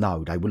now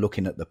know they were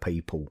looking at the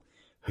people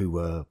who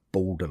were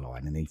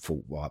borderline, and he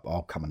thought, right,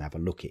 I'll come and have a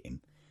look at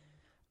him.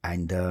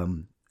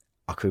 And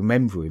I can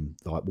remember him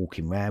like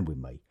walking around with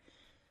me,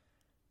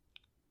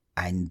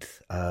 and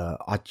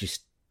I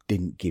just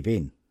didn't give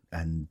in.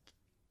 And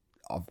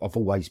I've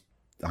always,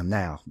 I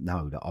now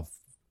know that I've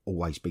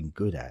always been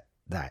good at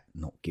that,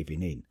 not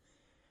giving in.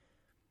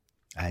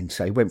 And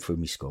so he went through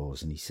my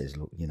scores and he says,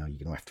 look, you know, you're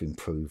going to have to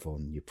improve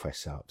on your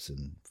press ups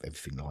and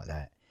everything like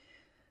that.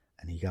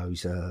 And he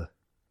goes,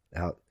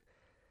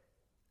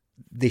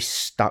 this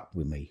stuck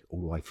with me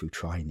all the way through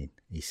training.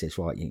 He says,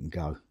 right, you can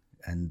go.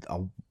 And I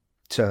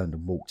turned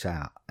and walked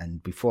out.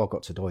 And before I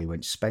got to the door, he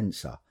went,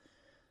 Spencer.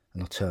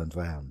 And I turned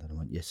round and I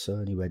went, yes, sir.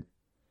 And he went,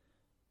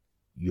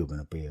 you're going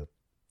to be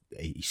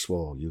he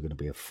swore, you're going to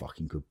be a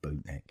fucking good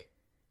bootneck.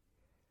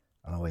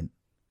 And I went,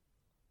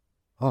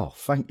 oh,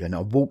 thank you. And I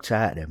walked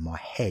out there, my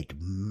head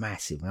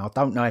massive. And I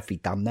don't know if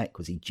he'd done that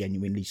because he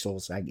genuinely saw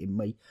something in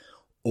me,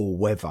 or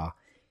whether,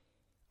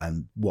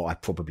 and what I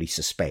probably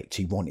suspect,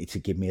 he wanted to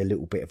give me a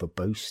little bit of a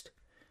boost.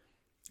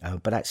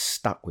 But that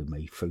stuck with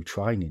me through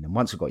training. And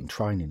once I got in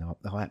training,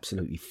 I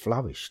absolutely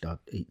flourished.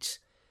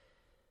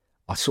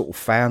 I sort of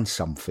found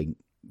something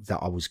that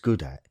I was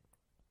good at,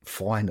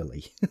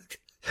 finally.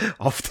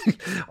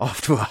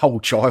 After a whole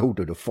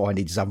childhood of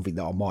finding something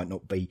that I might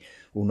not be,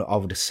 or not, I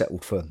would have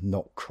settled for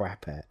not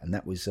crap at, and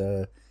that was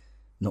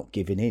not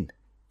giving in,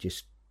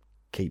 just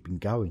keeping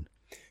going.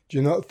 Do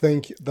you not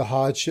think the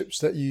hardships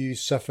that you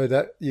suffered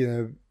at, you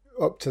know,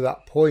 up to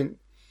that point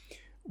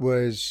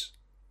was,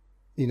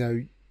 you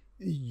know,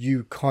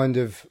 you kind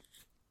of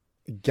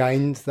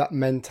gained that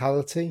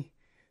mentality,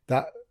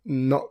 that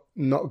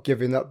not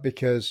giving up,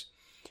 because,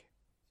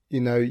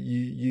 you know,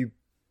 you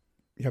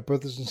have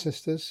brothers and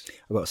sisters?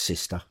 I've got a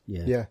sister,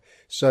 yeah. Yeah.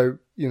 So,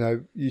 you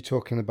know, you're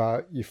talking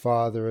about your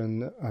father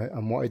and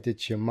what he did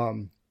to your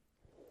mum.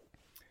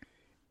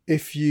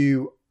 If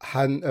you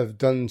hadn't have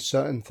done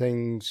certain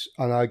things,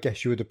 and I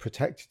guess you would have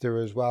protected her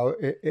as well,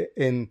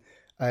 in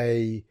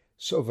a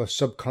sort of a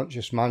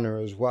subconscious manner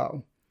as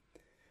well,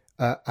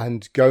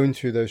 and going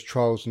through those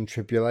trials and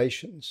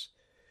tribulations,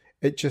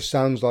 it just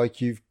sounds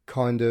like you've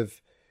kind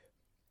of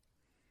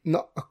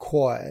not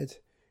acquired,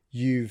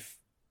 you've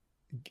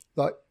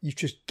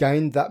just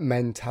gained that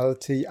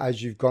mentality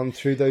as you've gone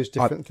through those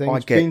different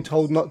things. Being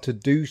told not to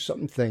do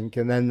something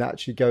and then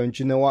actually going,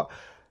 do you know what?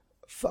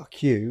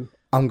 Fuck you.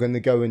 I'm going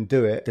to go and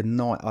do it. The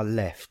night I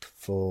left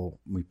for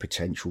my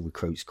potential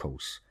recruits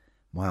course,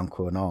 my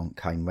uncle and aunt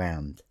came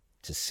round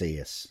to see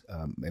us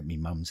at my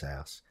mum's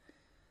house.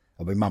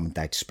 My mum and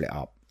dad split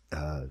up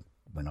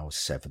when I was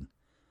 7.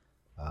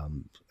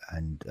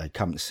 And they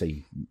come to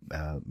see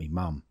my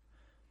mum.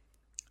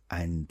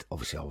 And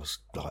obviously I was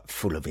like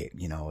full of it,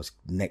 you know.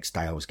 Next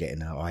day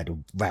I had a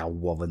rail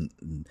warrant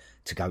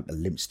to go to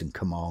Lympstone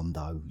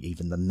Commando.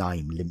 Even the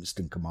name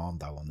Lympstone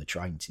Commando on the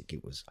train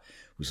ticket was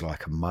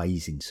like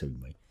amazing to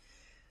me.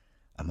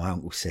 And my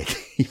uncle said,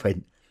 he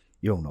went,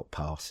 you'll not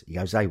pass. He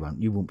goes,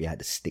 you won't be able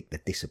to stick the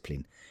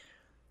discipline.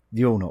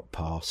 You'll not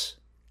pass.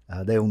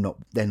 They're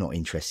not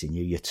interested in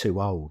you. You're too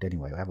old.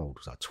 Anyway, how old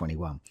was I?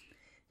 21.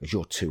 Because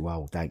you're too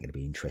old. They ain't going to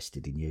be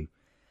interested in you.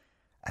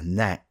 And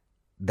that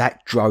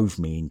drove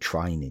me in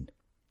training,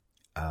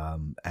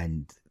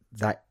 and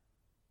that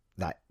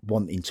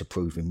wanting to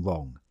prove him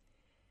wrong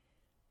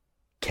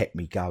kept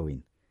me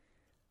going.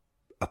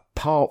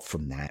 Apart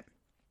from that,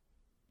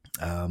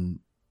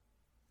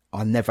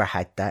 I never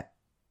had that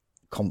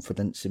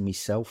confidence in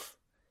myself,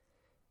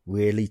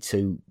 really,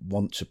 to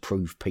want to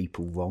prove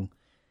people wrong,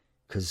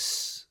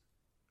 because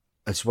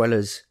as well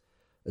as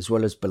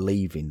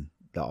believing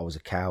that I was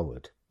a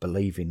coward,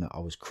 believing that I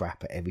was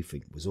crap at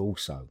everything was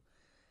also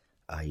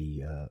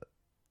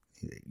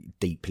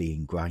deeply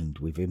ingrained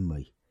within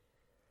me.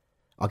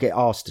 I get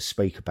asked to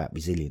speak about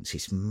resilience.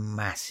 It's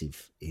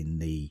massive in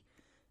the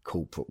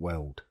corporate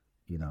world,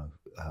 you know,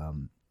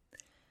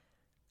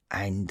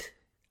 and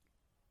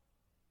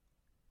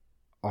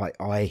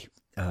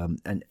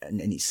and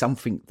it's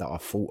something that I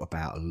thought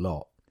about a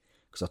lot,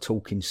 because I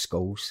talk in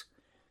schools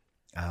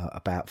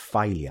about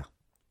failure,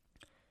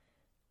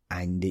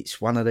 and it's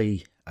one of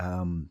the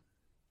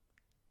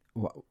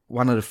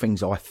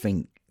things I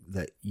think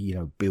that, you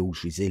know,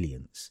 builds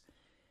resilience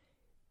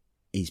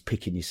is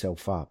picking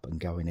yourself up and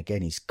going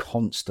again, is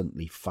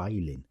constantly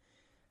failing.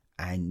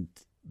 And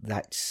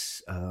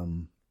that's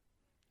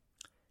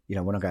you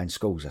know, when I go in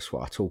schools, that's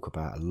what I talk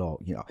about a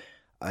lot. You know,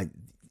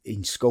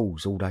 in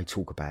schools, all they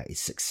talk about is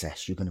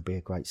success. You're going to be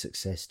a great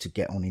success. To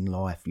get on in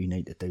life, you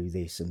need to do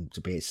this, and to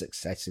be a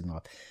success in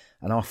life.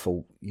 And I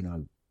thought, you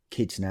know,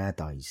 kids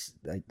nowadays,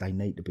 they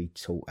need to be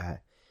taught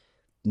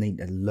need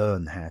to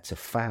learn how to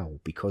fail,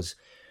 because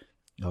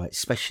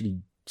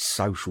especially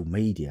social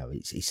media,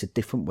 it's a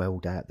different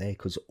world out there,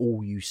 because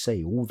all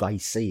they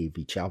see of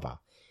each other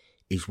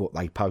is what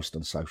they post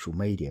on social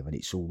media, and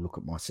it's all, look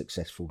at my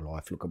successful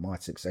life, look at my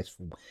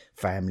successful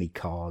family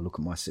car, look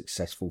at my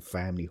successful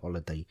family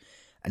holiday.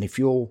 And if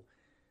you're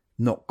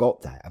not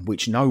got that, and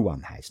which no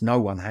one has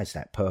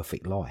that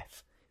perfect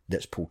life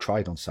that's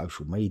portrayed on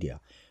social media,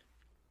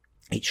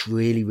 it's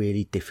really,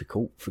 really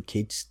difficult for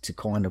kids to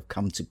kind of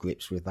come to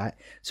grips with that.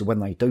 So when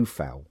they do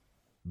fail,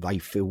 they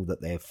feel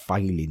that they're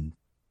failing,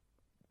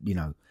 you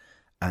know,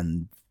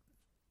 and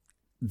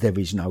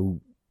there's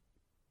no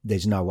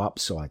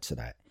upside to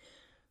that.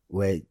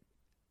 Where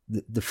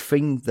the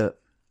thing that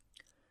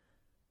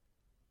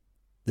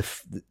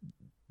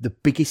the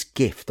biggest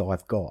gift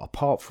I've got,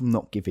 apart from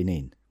not giving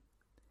in,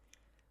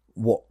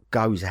 what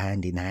goes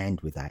hand in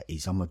hand with that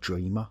is I'm a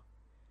dreamer.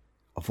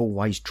 I've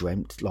always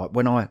dreamt. Like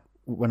when I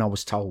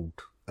was told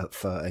at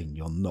 13,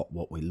 you're not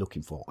what we're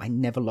looking for, I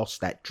never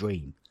lost that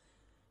dream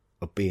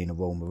of being a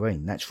Royal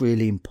Marine. That's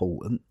really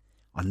important.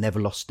 I never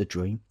lost the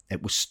dream.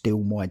 It was still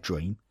my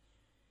dream.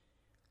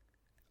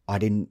 I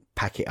didn't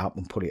pack it up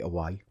and put it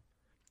away.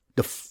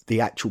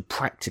 The actual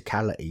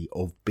practicality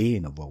of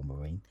being a Royal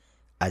Marine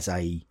as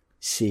a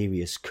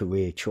serious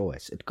career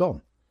choice had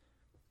gone.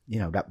 You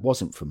know, that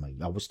wasn't for me.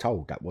 I was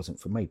told that wasn't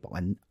for me, but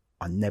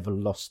I never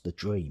lost the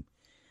dream.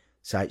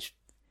 So it's,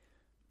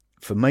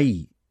 for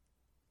me,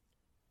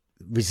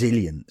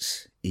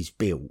 resilience is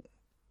built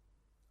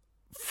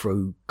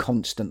through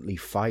constantly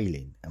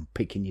failing and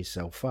picking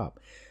yourself up.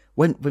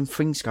 When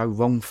things go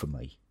wrong for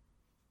me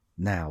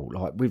now,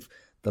 like with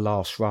the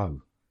last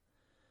row,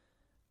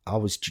 I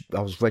was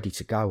ready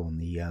to go on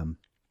the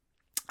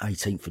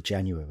 18th of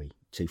January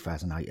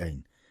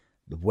 2018.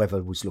 The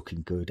weather was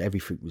looking good,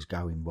 everything was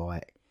going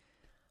right.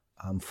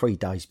 3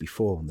 days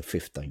before, on the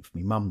 15th,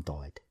 my mum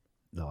died,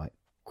 like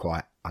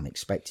quite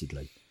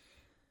unexpectedly,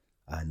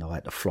 and I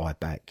had to fly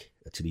back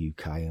to the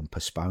UK and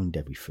postponed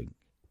everything.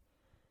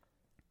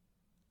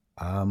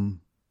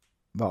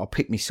 But I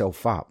picked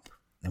myself up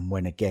and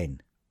went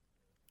again,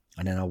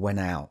 and then I went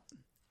out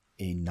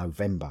in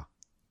November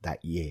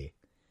that year,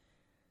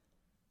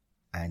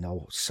 and I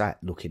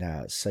sat looking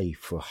out at sea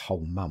for a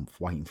whole month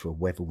waiting for a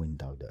weather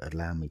window that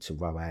allowed me to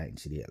row out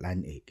into the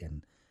Atlantic,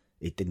 and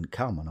it didn't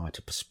come, and I had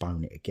to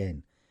postpone it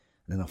again.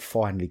 And then I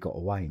finally got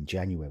away in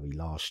January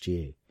last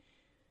year,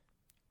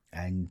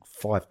 and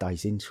 5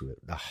 days into it,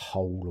 the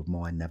whole of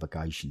my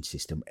navigation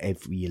system,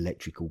 every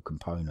electrical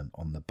component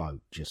on the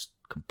boat just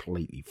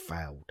completely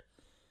failed.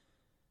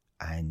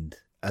 And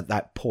at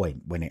that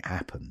point, when it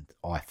happened,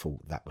 I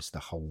thought that was the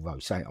whole row.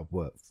 Saying I've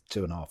worked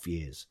 2.5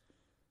 years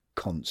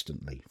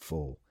constantly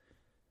for,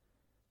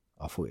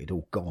 I thought it'd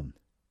all gone.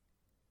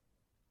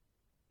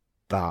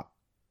 But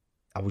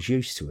I was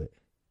used to it.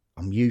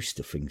 I'm used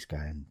to things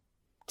going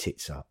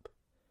tits up.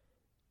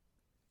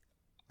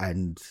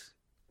 And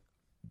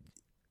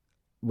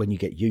when you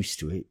get used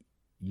to it,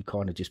 you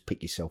kind of just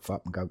pick yourself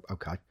up and go,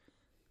 okay,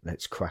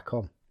 let's crack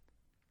on.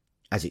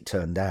 As it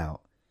turned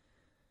out,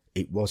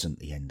 it wasn't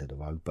the end of the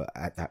road, but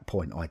at that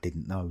point I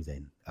didn't know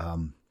then.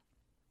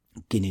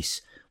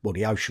 Guinness, well,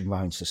 the Ocean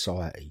Rowing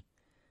Society,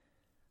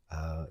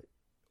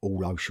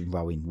 all ocean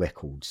rowing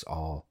records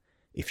are,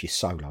 if you're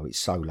solo, it's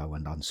solo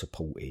and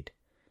unsupported,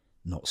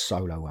 not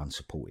solo,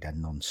 unsupported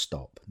and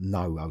non-stop.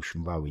 No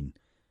ocean rowing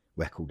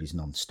record is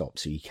non-stop,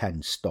 so you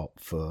can stop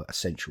for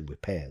essential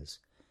repairs,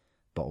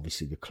 but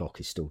obviously the clock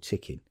is still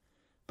ticking.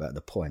 But at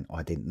the point,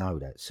 I didn't know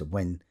that. So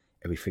when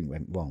everything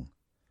went wrong,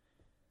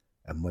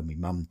 and when my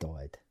mum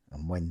died,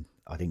 and when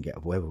I didn't get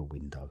a weather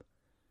window,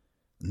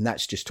 and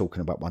that's just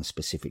talking about one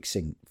specific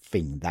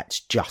thing,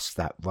 that's just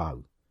that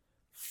row.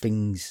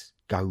 Things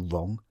go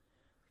wrong,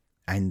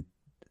 and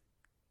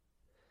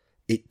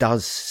it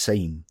does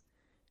seem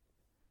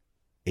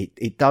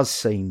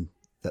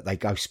that they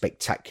go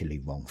spectacularly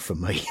wrong for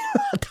me.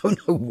 I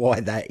don't know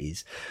why that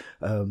is,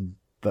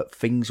 but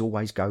things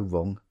always go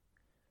wrong,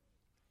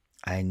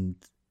 and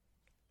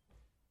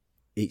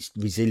its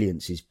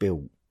resilience is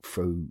built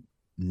through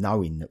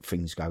knowing that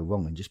things go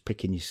wrong and just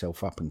picking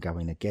yourself up and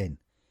going again.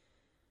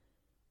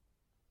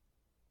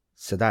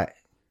 So that,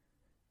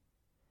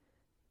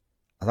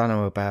 I don't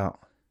know about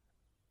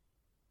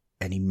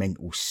any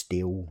mental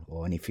steel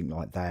or anything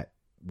like that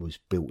was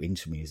built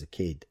into me as a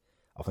kid.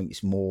 I think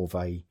it's more of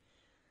a,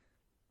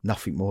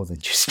 nothing more than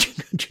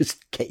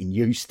just getting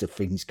used to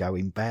things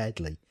going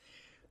badly.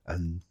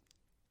 And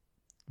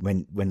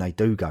when they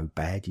do go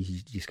bad, you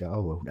just go,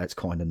 oh, well, that's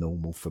kind of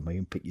normal for me,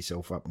 and pick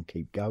yourself up and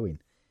keep going.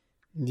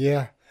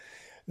 Yeah.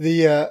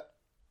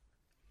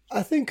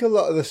 I think a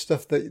lot of the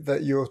stuff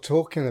that you're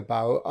talking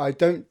about, I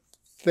don't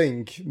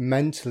think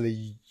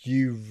mentally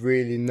you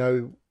really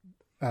know,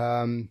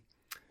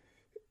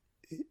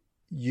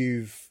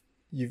 you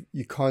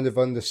kind of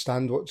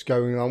understand what's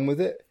going on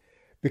with it,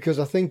 because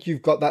I think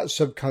you've got that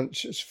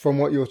subconscious from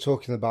what you're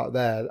talking about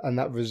there, and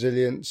that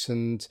resilience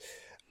and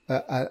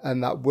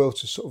that will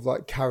to sort of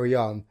like carry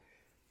on.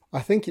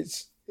 I think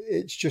it's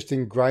just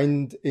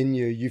ingrained in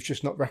you. You've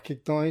just not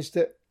recognised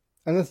it,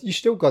 and you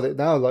still got it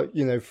now. Like,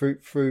 you know,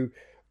 through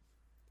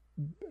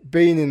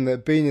being in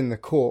the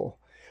Corps.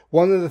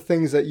 One of the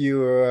things that you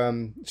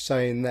were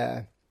saying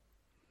there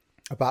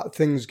about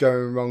things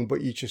going wrong,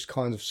 but you just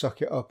kind of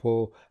suck it up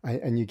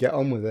and you get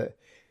on with it.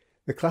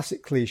 The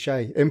classic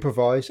cliche: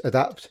 improvise,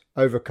 adapt,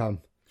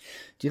 overcome.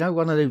 Do you know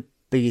one of the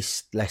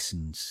biggest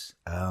lessons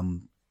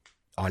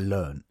I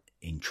learned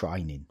in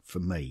training for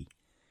me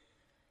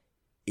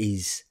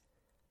is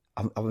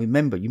I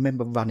remember, you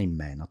remember Running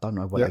Man? I don't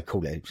know what Yeah. they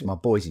call it. It's my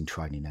boys in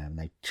training now, and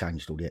they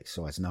changed all the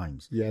exercise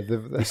names. Yeah,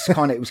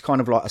 It was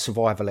kind of like a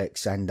Survival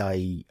X and a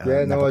yeah.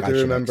 No, I do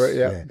Navigation remember X, it.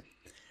 Yeah.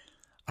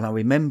 And I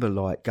remember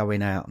like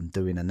going out and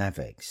doing a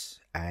Navex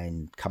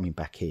and coming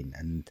back in,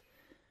 and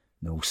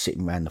all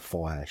sitting around the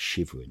fire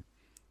shivering,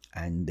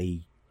 and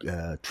the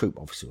troop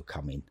officer would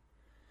come in,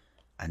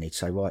 and he'd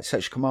say, "Right,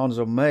 section commanders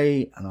on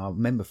me." And I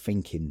remember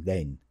thinking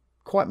then,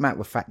 quite matter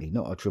of factly,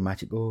 not a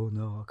dramatic, "Oh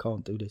no, I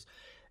can't do this."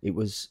 It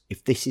was,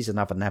 if this is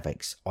another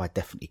Navex, I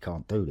definitely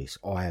can't do this.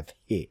 I have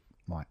hit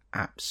my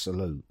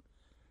absolute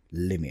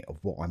limit of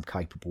what I'm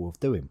capable of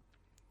doing.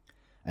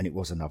 And it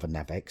was another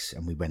Navex,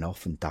 and we went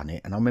off and done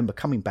it. And I remember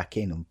coming back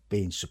in and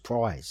being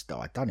surprised that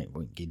I'd done it,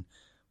 thinking,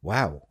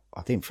 wow,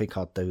 I didn't think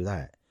I'd do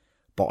that.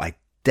 But I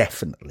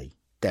definitely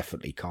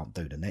can't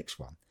do the next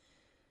one.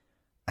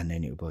 And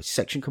then it was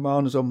section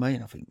commanders on me,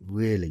 and I think,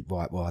 really,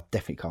 right, well, I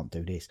definitely can't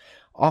do this.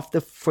 After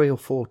 3 or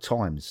 4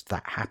 times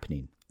that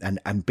happening,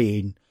 and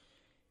being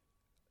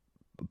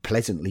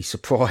pleasantly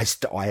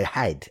surprised that I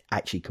had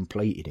actually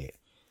completed it,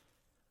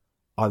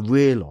 I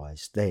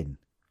realised then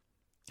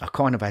I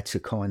kind of had to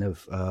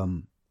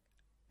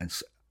and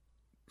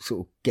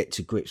sort of get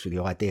to grips with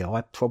the idea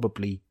I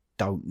probably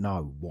don't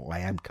know what I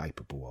am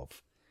capable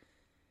of.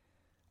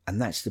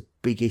 And that's the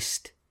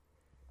biggest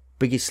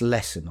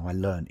lesson I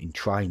learned in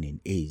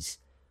training, is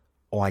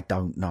I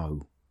don't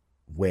know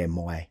where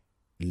my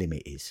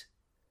limit is.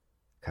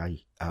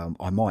 Okay,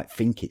 I might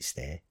think it's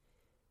there,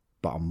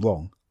 but I'm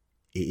wrong.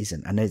 It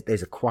isn't. And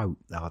there's a quote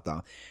that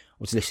I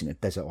was listening to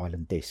Desert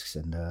Island Discs,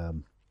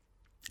 and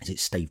is it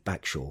Steve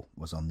Backshaw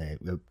was on there,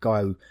 a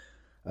guy who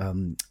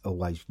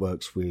always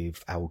works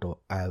with Aldo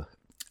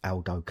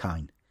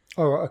Kane.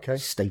 Oh, right, okay.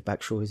 Steve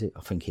Backshaw, is it?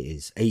 I think it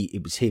is.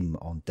 It was him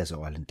on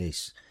Desert Island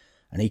Discs,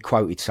 and he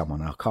quoted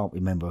someone, and I can't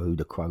remember who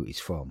the quote is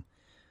from,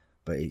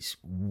 but it's,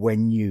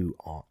 when you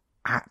are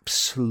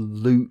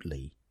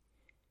absolutely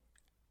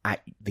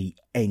at the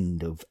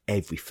end of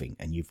everything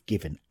and you've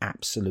given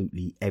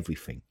absolutely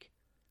everything,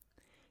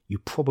 you're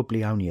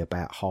probably only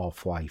about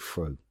halfway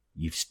through.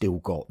 You've still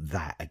got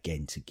that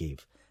again to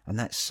give. And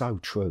that's so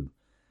true.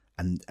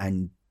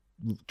 And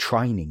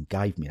training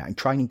gave me that. And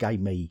training gave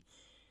me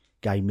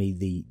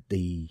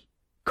the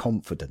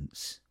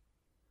confidence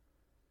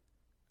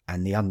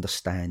and the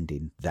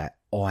understanding that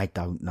I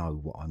don't know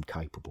what I'm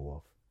capable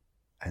of.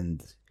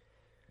 And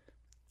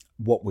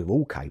what we're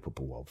all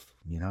capable of,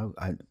 you know.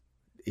 And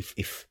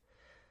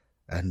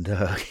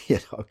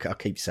I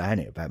keep saying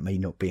it about me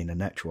not being a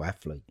natural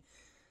athlete.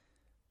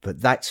 But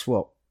that's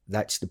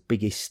the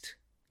biggest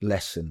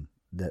lesson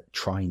that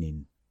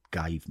training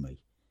gave me,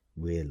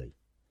 really.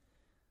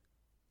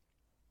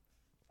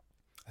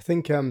 I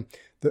think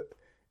that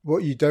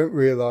what you don't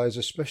realise,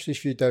 especially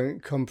if you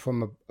don't come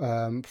from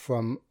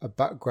a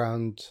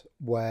background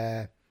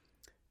where,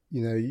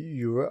 you know,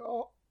 you were,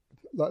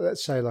 like,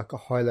 let's say, like a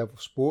high level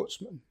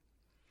sportsman,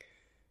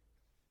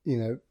 you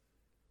know,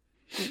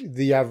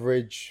 the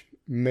average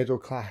middle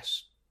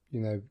class, you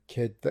know,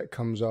 kid that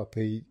comes up,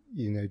 he,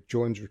 you know,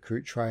 joins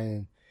recruit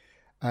training.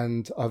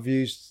 And I've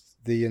used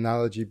the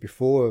analogy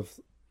before of,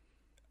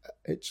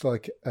 it's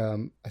like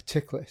a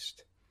tick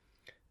list.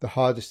 The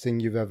hardest thing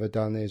you've ever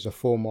done is a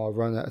 4-mile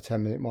run at a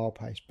 10-minute mile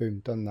pace. Boom,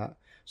 done that.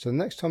 So the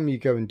next time you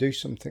go and do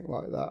something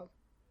like that,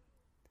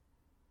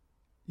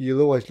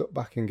 you'll always look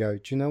back and go,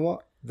 do you know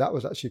what? That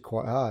was actually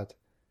quite hard.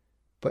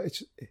 But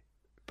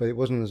it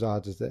wasn't as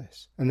hard as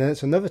this. And then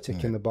it's another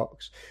tick in the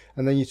box.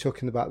 And then you're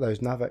talking about those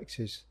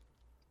Navexes,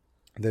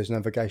 those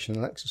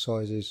navigational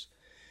exercises.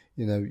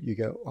 You know, you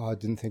go, oh, I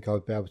didn't think I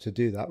would be able to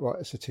do that. Right,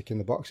 it's a tick in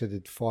the box. I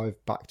did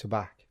 5 back to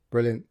back.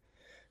 Brilliant.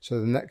 So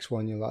the next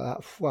one, you're like,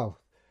 that. Well,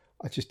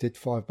 I just did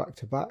 5 back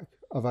to back.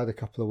 I've had a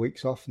couple of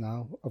weeks off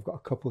now. I've got a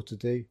couple to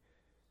do.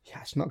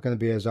 Yeah, it's not going to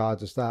be as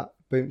hard as that.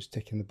 Boom, it's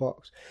tick in the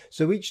box.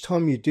 So each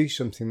time you do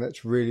something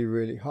that's really,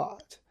 really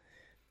hard,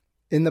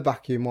 in the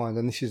back of your mind,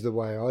 and this is the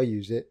way I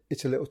use it,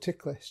 it's a little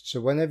tick list. So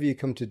whenever you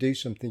come to do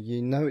something,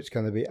 you know it's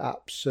going to be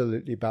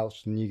absolutely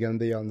belted and you're going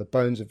to be on the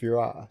bones of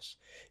your ass.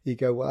 You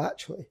go, well,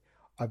 actually,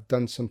 I've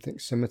done something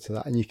similar to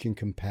that, and you can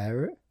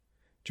compare it.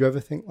 Do you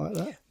ever think like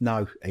that?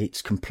 No,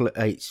 it's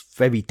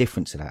very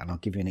different to that, and I'll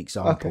give you an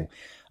example.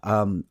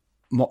 Okay.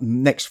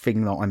 Next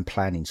thing that I'm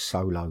planning,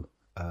 solo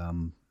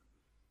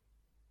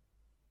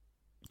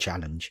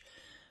challenge,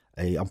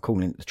 I'm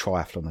calling it the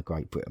Triathlon of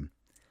Great Britain.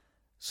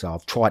 So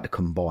I've tried to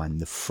combine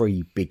the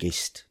 3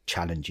 biggest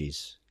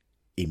challenges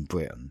in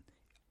Britain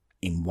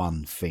in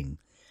one thing,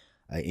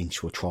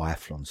 into a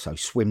triathlon. So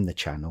swim the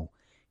Channel,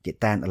 get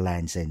down to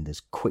Land's End as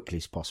quickly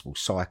as possible,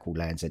 cycle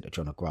Land's End to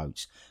John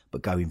O'Groats,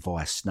 but going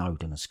via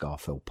Snowdon and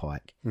Scarfell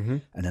Pike,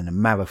 and then a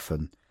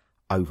marathon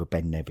over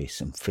Ben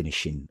Nevis and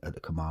finishing at the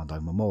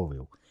Commando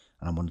Memorial.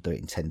 And I want to do it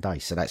in 10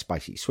 days. So that's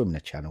basically swimming the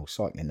Channel,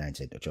 cycling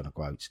Land's End to John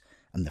O'Groats,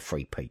 and the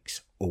 3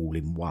 peaks, all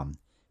in one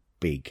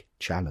big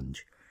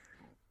challenge.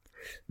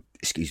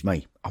 Excuse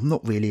me, I'm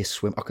not really a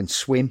swimmer. I can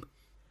swim.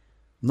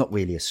 I'm not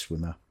really a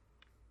swimmer.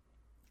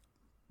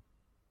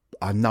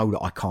 I know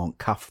that I can't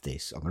cuff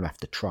this. I'm going to have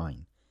to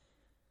train.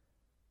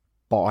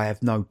 But I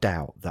have no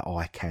doubt that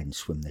I can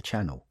swim the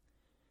channel.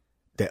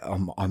 That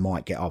I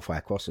might get halfway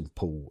across and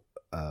pull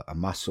a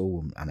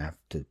muscle and have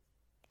to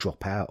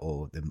drop out,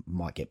 or they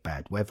might get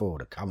bad weather, or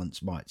the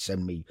currents might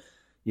send me,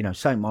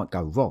 something might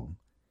go wrong.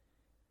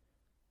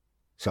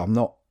 So I'm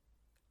not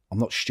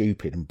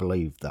stupid and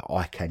believe that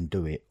I can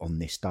do it on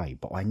this day,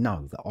 but I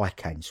know that I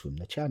can swim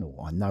the channel.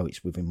 I know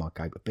it's within my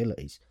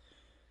capabilities.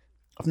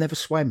 I've never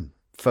swam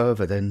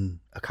further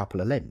than a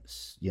couple of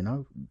lengths,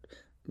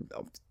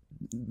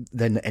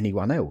 than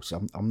anyone else.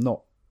 I'm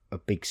not a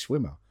big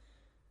swimmer,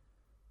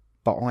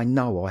 but I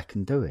know I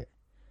can do it.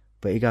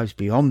 But it goes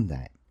beyond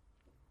that.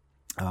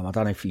 I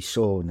don't know if you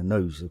saw in the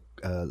news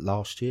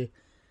last year,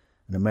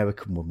 an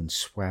American woman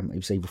swam, it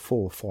was either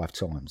 4 or 5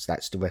 times.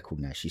 That's the record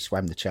now. She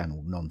swam the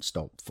channel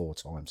non-stop 4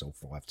 times or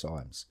 5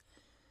 times.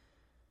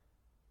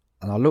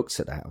 And I looked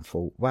at that and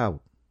thought,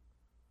 wow,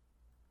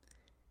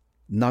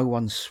 no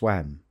one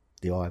swam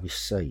the Irish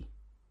Sea.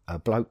 A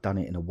bloke done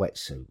it in a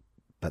wetsuit,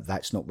 but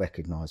that's not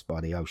recognised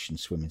by the Ocean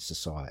Swimming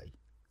Society,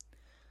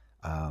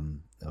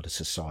 or the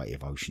Society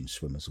of Ocean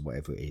Swimmers, or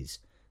whatever it is.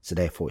 So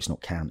therefore it's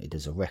not counted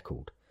as a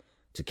record.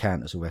 To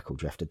count as a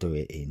record, you have to do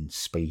it in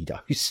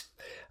Speedos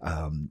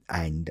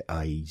and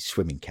a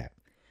swimming cap.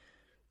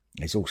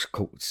 There's all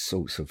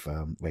sorts of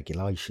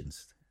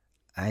regulations.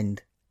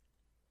 And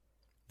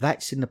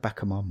that's in the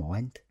back of my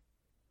mind.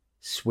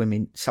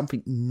 Swimming,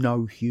 something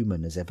no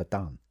human has ever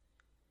done.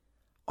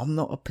 I'm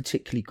not a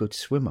particularly good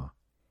swimmer.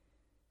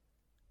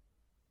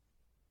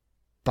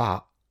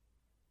 But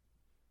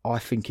I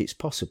think it's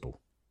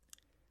possible.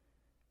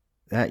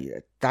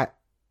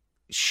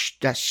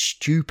 That's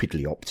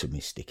stupidly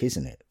optimistic,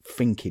 isn't it?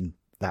 Thinking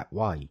that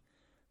way.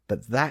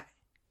 But that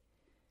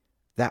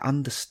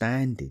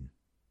understanding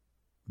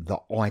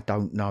that I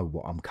don't know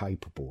what I'm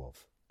capable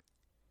of.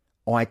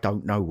 I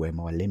don't know where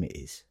my limit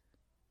is.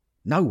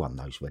 No one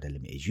knows where the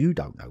limit is. You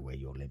don't know where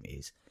your limit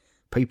is.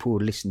 People who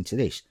are listening to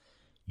this,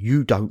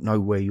 you don't know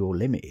where your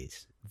limit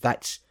is.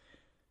 That's,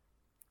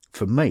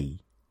 for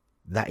me,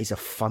 that is a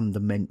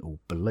fundamental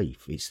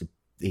belief. It's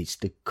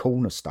the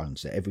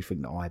cornerstones of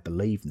everything that I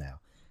believe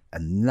now.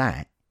 And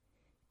that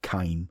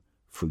came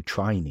through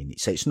training.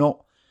 So it's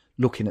not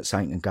looking at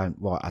something and going,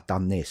 right, I've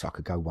done this, I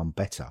could go one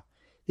better.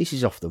 This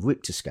is off the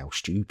Richter scale,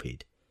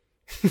 stupid.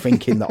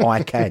 Thinking that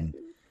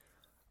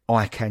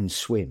I can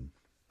swim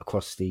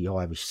across the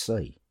Irish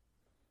Sea.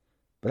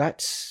 But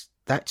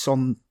that's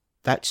on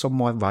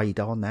my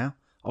radar now.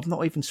 I've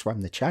not even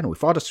swam the channel.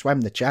 If I'd have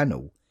swam the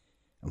channel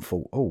and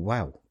thought, oh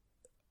wow,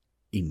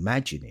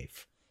 imagine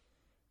if,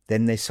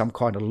 then there's some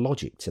kind of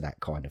logic to that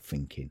kind of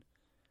thinking.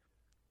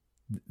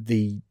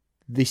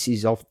 This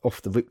is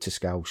off the Richter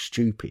scale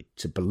stupid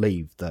to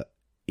believe that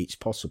it's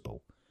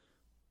possible.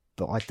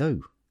 But I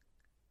do.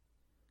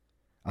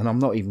 And I'm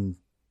not even,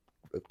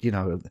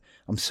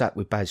 I'm sat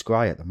with Baz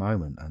Gray at the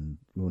moment and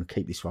we want to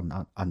keep this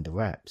one under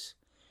wraps.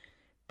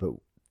 But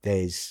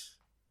there's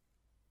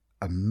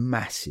a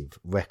massive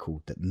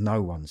record that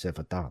no one's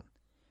ever done.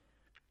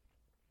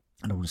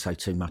 I don't want to say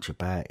too much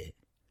about it.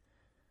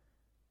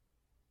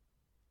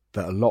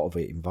 But a lot of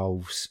it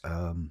involves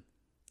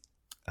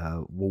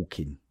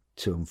walking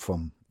to and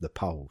from the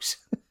poles.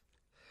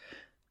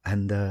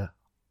 And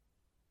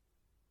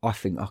I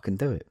think I can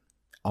do it.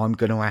 I'm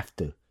going to have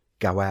to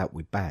go out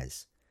with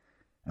Baz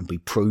and be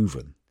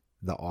proven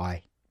that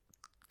I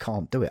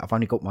can't do it. I've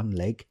only got one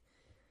leg,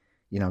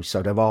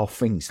 so there are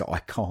things that I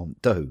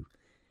can't do.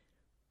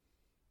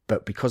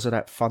 But because of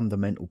that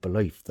fundamental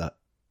belief that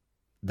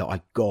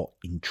I got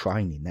in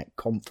training, that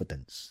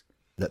confidence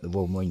that the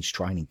Royal Marines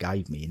training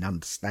gave me in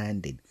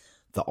understanding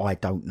that I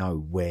don't know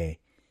where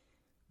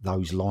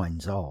those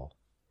lines are,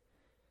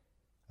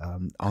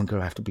 I'm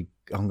going to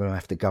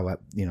have to go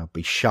up,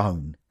 be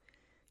shown,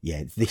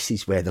 this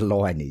is where the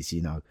line is,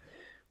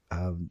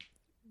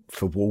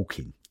 for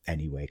walking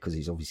anywhere, because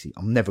it's obviously,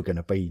 I'm never going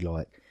to be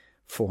like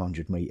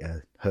 400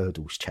 metre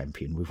hurdles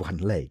champion with one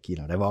leg.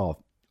 There are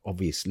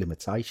obvious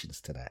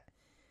limitations to that.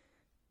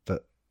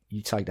 But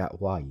you take that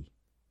away,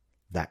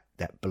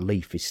 that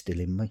belief is still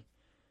in me.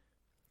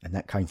 And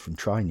that came from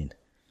training.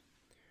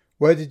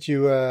 Where did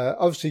you,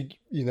 obviously,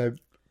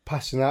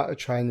 passing out of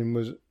training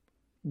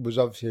was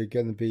obviously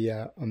going to be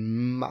a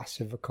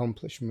massive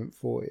accomplishment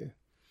for you.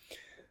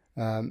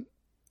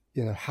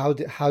 How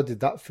did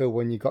that feel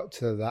when you got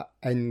to that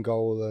end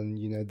goal?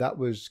 And, that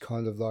was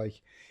kind of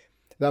like,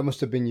 that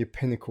must have been your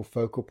pinnacle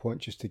focal point,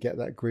 just to get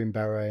that green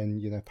beret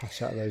and,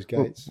 pass out of those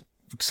gates. Well,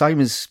 same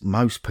as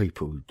most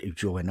people who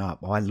join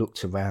up, I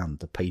looked around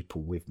the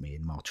people with me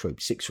in my troop,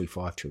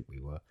 635 troop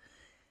we were,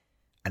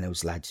 and there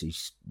was lads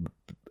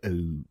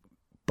who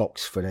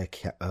boxed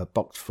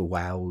for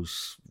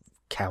Wales,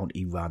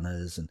 county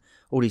runners, and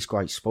all these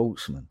great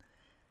sportsmen.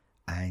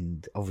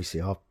 And obviously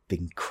I've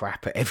been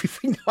crap at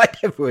everything I'd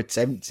ever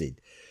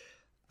attempted.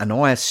 And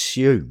I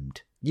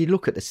assumed, you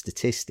look at the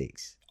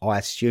statistics, I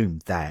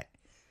assumed that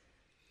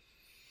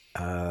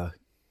I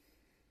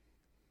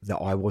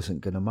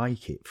wasn't going to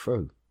make it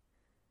through,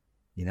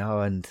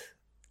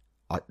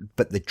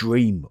 but the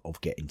dream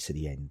of getting to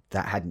the end,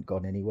 that hadn't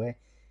gone anywhere.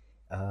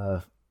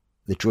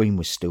 The dream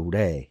was still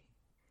there,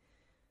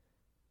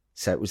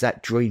 So it was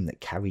that dream that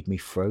carried me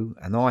through,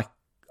 and I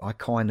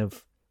kind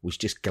of was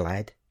just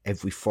glad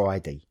every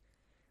Friday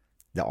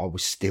that I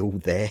was still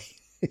there.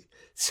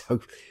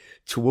 So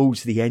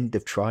towards the end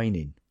of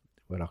training,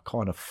 when I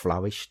kind of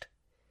flourished,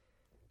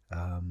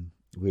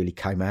 really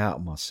came out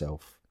of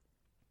myself,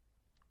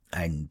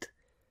 and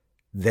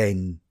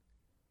then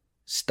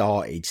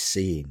started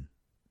seeing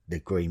the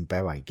green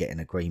beret, getting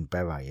a green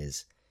beret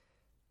as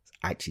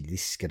actually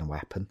this is going to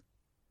happen.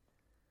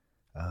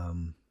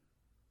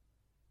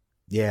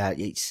 Yeah,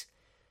 it's,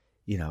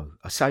 you know,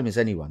 same as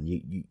anyone.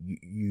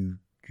 You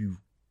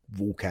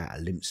walk out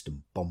of Lympstone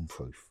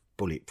bomb-proof,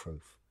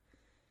 bulletproof,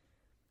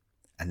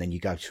 and then you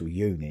go to a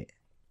unit,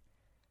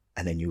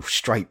 and then you're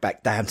straight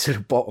back down to the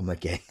bottom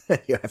again.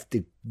 You have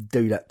to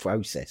do that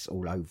process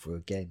all over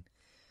again.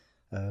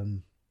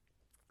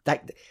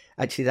 That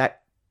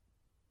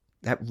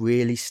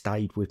really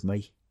stayed with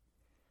me.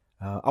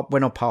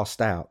 When I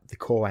passed out, the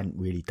Corps hadn't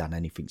really done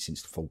anything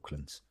since the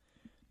Falklands.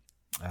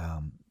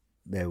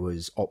 There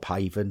was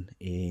Ophaven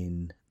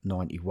in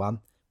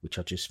 91, which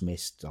I just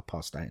missed. I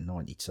passed out in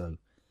 92.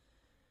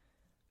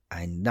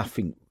 And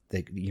nothing,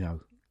 you know,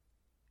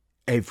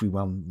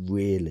 everyone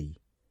really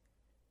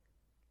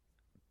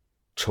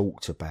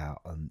talked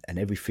about, and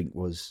everything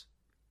was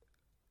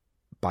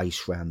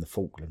based around the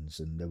Falklands.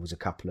 And there was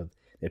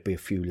there'd be a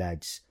few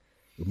lads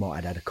who might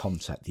have had a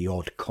contact, the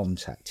odd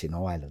contact in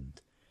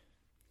Ireland.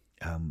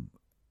 And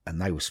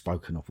they were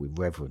spoken of with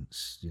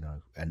reverence, you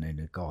know, and then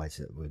the guys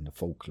that were in the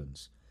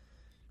Falklands.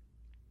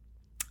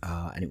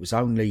 And it was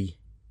only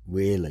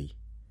really,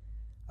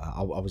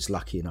 I was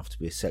lucky enough to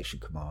be a section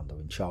commander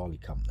in Charlie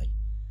Company,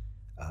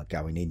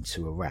 going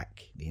into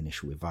Iraq, the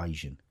initial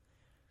invasion,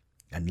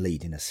 and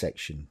leading a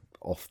section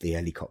off the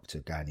helicopter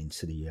going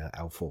into the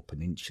Alfour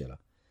Peninsula.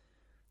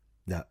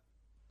 That,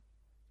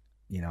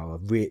 you know,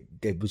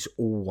 there was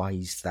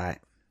always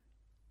that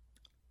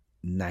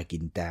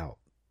nagging doubt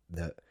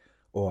that,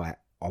 all right,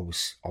 I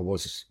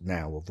was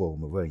now a Royal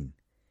Marine,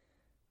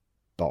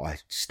 but I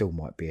still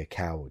might be a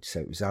coward. So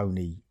it was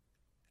only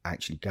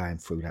actually going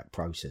through that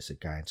process of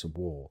going to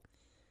war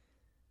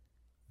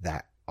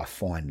that I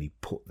finally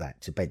put that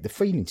to bed. The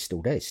feeling's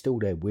still there, it's still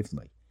there with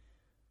me,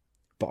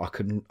 but I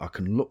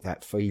can look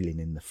that feeling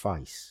in the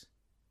face,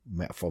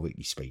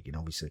 metaphorically speaking,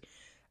 obviously,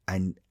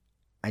 and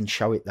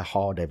show it the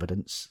hard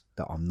evidence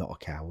that I'm not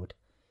a coward,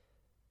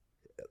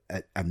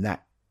 and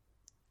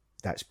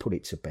that's put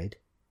it to bed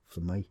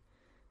for me.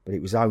 But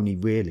it was only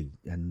really,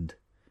 and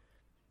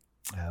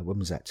when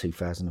was that?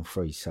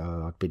 2003. So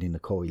I'd been in the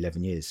Corps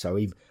 11 years. So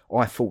even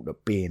I thought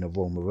that being a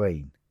Royal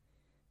Marine,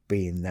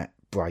 being that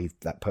brave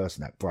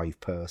person,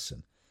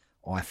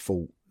 I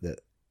thought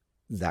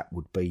that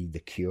would be the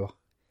cure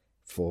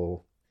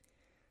for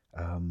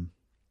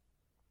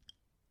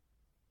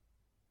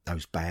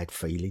those bad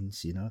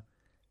feelings, you know.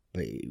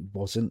 But it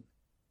wasn't,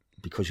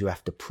 because you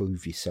have to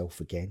prove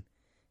yourself again.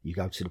 You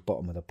go to the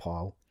bottom of the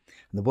pile.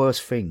 And the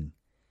worst thing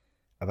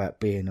about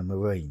being a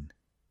Marine,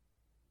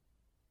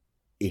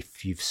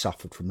 if you've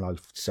suffered from low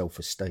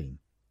self-esteem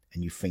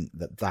and you think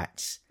that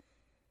that's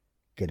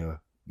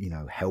gonna, you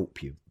know,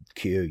 help you,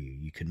 cure you,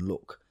 you can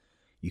look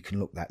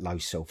that low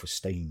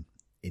self-esteem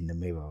in the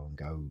mirror and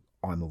go,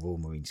 I'm a Royal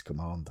Marines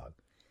commando.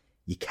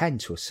 You can,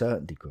 to a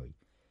certain degree,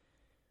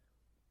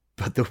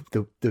 but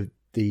the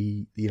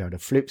you know, the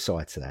flip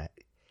side to that,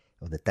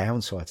 or the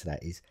downside to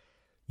that, is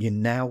you're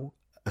now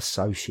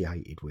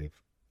associated with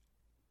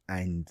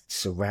and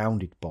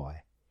surrounded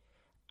by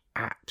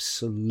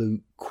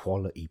absolute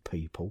quality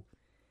people.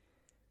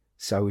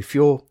 So if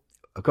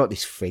I've got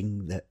this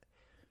thing that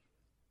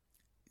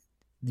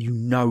you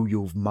know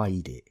you've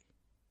made it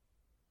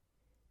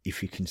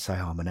if you can say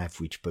I'm an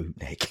average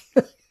bootneck.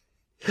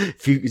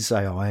 If you can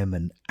say I am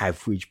an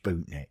average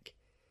bootneck,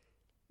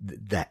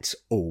 that's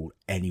all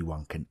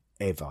anyone can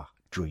ever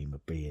dream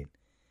of being.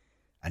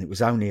 And it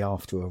was only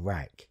after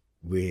Iraq,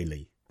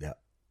 really, that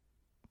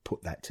I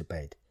put that to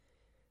bed.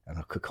 And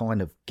I could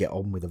kind of get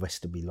on with the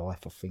rest of my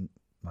life, I think,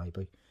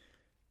 maybe.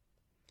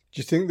 Do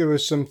you think there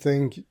was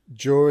something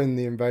during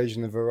the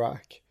invasion of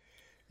Iraq?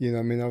 You know,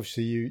 I mean,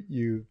 obviously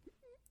it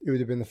would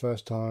have been the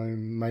first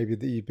time maybe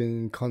that you'd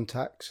been in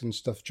contacts and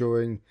stuff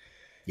during.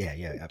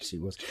 Yeah,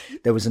 absolutely was.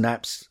 There was an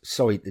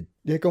sorry.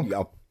 Yeah, go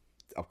on.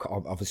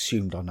 I've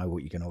assumed I know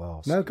what you're going to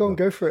ask. No, go on,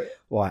 go for it.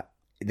 Right.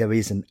 There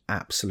is an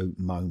absolute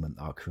moment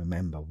I can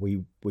remember.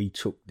 We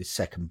took the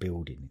second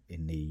building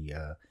in the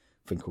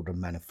thing called the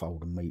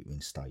Manifold and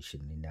Metering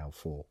Station in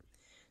Alfour.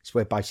 It's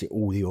where basically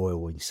all the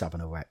oil in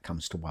southern Iraq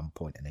comes to one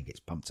point and then gets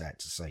pumped out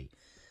to sea.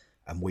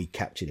 And we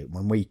captured it.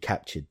 When we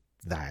captured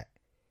that,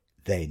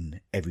 then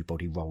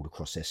everybody rolled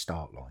across their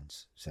start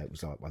lines. So it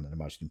was like one of the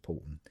most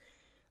important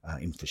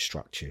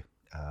infrastructure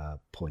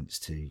points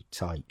to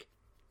take.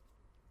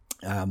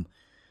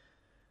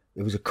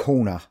 There was a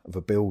corner of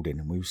a building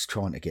and we was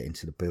trying to get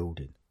into the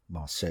building,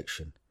 my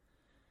section.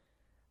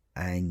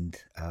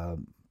 And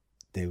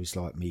there was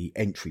like me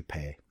entry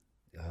pair,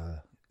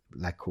 a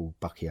lad called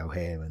Bucky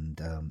O'Hare and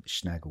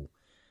Schnaggle,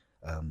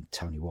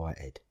 Tony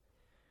Whitehead.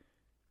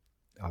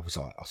 I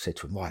said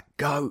to him, right,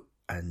 go.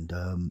 And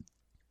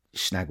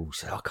Snaggle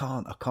said, I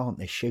can't,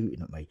 they're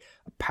shooting at me.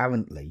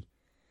 Apparently,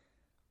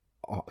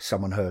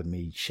 someone heard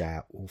me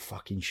shout, "Oh,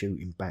 fucking shoot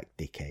him back,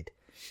 dickhead."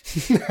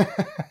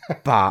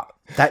 But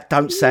that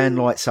don't sound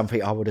like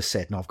something I would have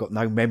said, and I've got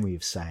no memory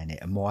of saying it.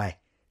 And my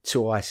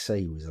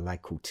 2IC was a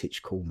lad called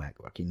Titch Cormac.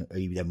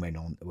 He then went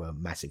on to a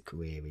massive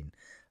career in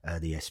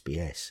the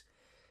SBS.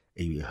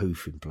 He was a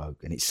hoofing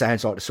bloke, and it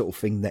sounds like the sort of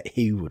thing that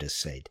he would have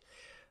said.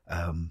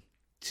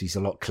 He's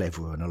a lot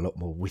cleverer and a lot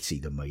more witty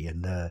than me,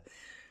 and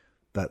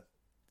but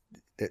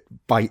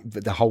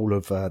the whole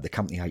of the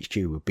company HQ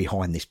were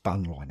behind this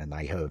bung line, and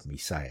they heard me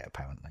say it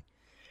apparently.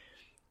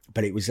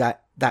 But it was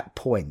at that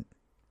point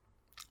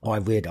I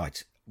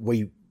realised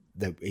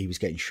that he was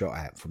getting shot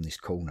at from this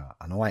corner,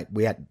 and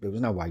there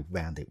was no way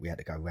round it. We had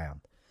to go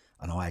round,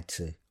 and I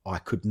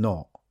could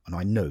not, and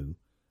I knew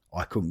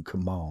I couldn't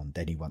command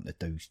anyone to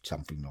do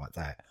something like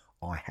that.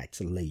 I had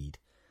to lead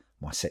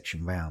my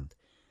section round,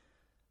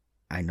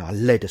 and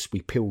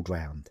we peeled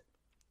round,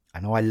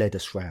 and I led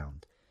us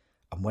round.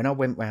 And when I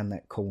went round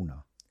that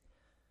corner,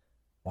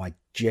 I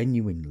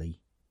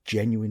genuinely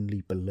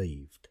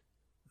believed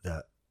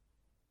that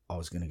I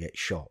was going to get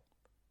shot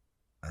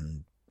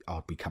and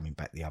I'd be coming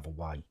back the other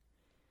way.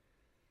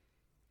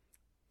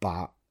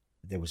 But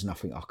there was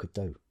nothing I could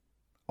do.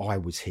 I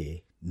was here.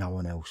 No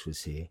one else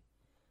was here.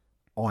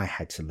 I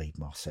had to lead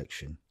my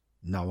section.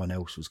 No one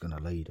else was going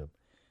to lead them.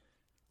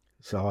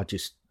 So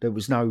it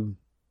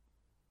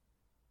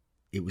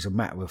was a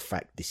matter of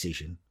fact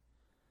decision.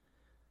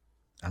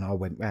 And I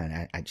went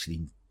round.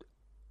 Actually,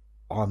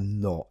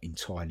 I'm not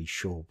entirely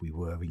sure we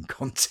were in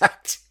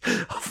contact.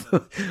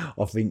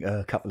 I think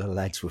a couple of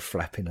lads were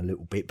flapping a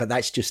little bit, but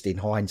that's just in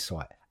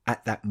hindsight.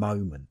 At that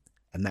moment,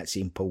 and that's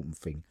the important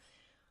thing,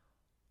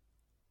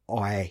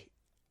 I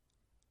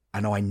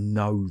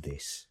know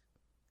this.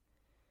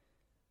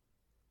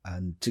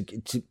 And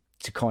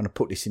to kind of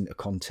put this into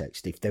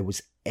context, if there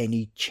was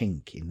any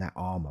chink in that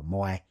armour,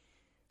 my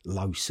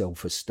low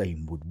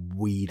self-esteem would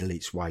wheedle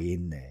its way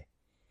in there.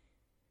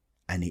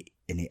 And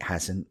it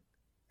hasn't.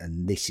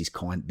 And this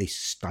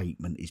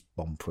statement is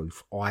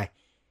bomb-proof. I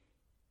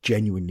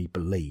genuinely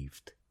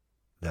believed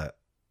that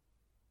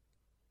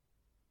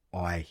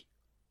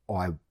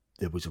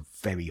there was a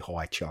very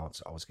high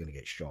chance I was going to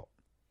get shot.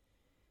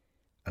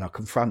 And I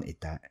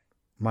confronted that,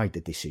 made the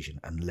decision,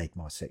 and led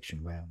my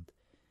section round.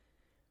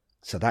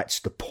 So that's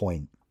the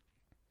point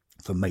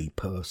for me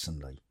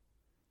personally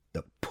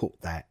that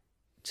put that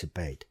to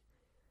bed.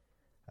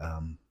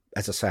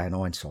 As I say, in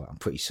hindsight, I'm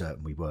pretty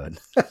certain we weren't.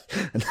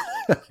 And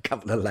a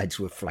couple of lads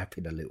were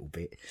flapping a little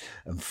bit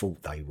and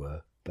thought they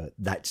were, but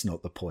that's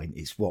not the point.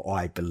 It's what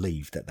I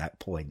believed at that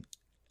point,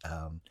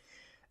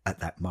 at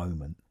that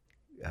moment,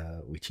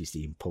 which is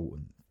the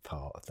important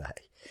part of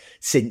that.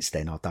 Since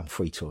then, I've done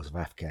 3 tours of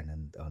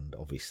Afghan, and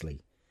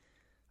obviously,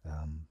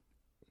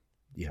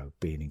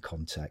 being in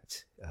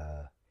contact,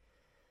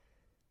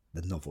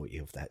 the novelty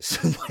of that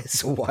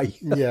somewhere's away.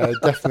 Yeah, it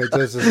definitely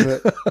does,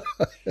 doesn't it?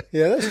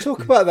 Yeah, let's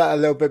talk about that a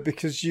little bit,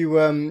 because you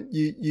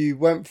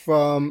went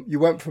from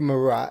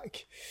Iraq.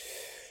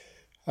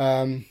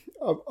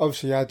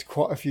 Obviously, you had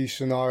quite a few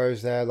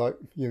scenarios there, like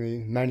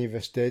many of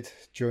us did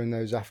during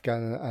those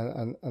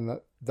Afghan and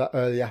that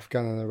early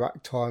Afghan and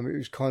Iraq time. It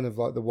was kind of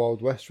like the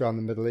Wild West around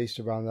the Middle East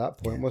around that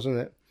point, wasn't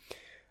it?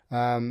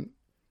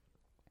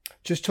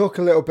 Just talk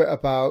a little bit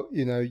about,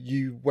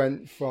 you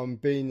went from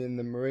being in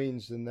the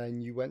Marines and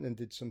then you went and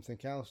did something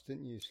else,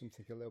 didn't you?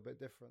 Something a little bit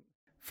different.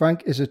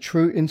 Frank is a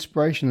true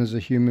inspiration as a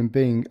human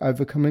being,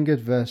 overcoming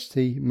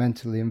adversity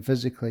mentally and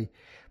physically.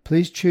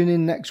 Please tune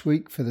in next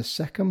week for the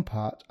second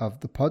part of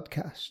the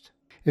podcast.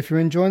 If you're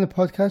enjoying the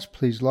podcast,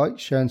 please like,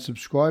 share and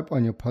subscribe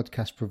on your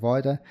podcast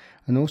provider,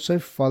 and also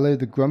follow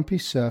the Grumpy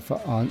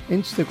Surfer on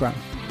Instagram.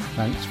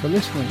 Thanks for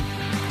listening.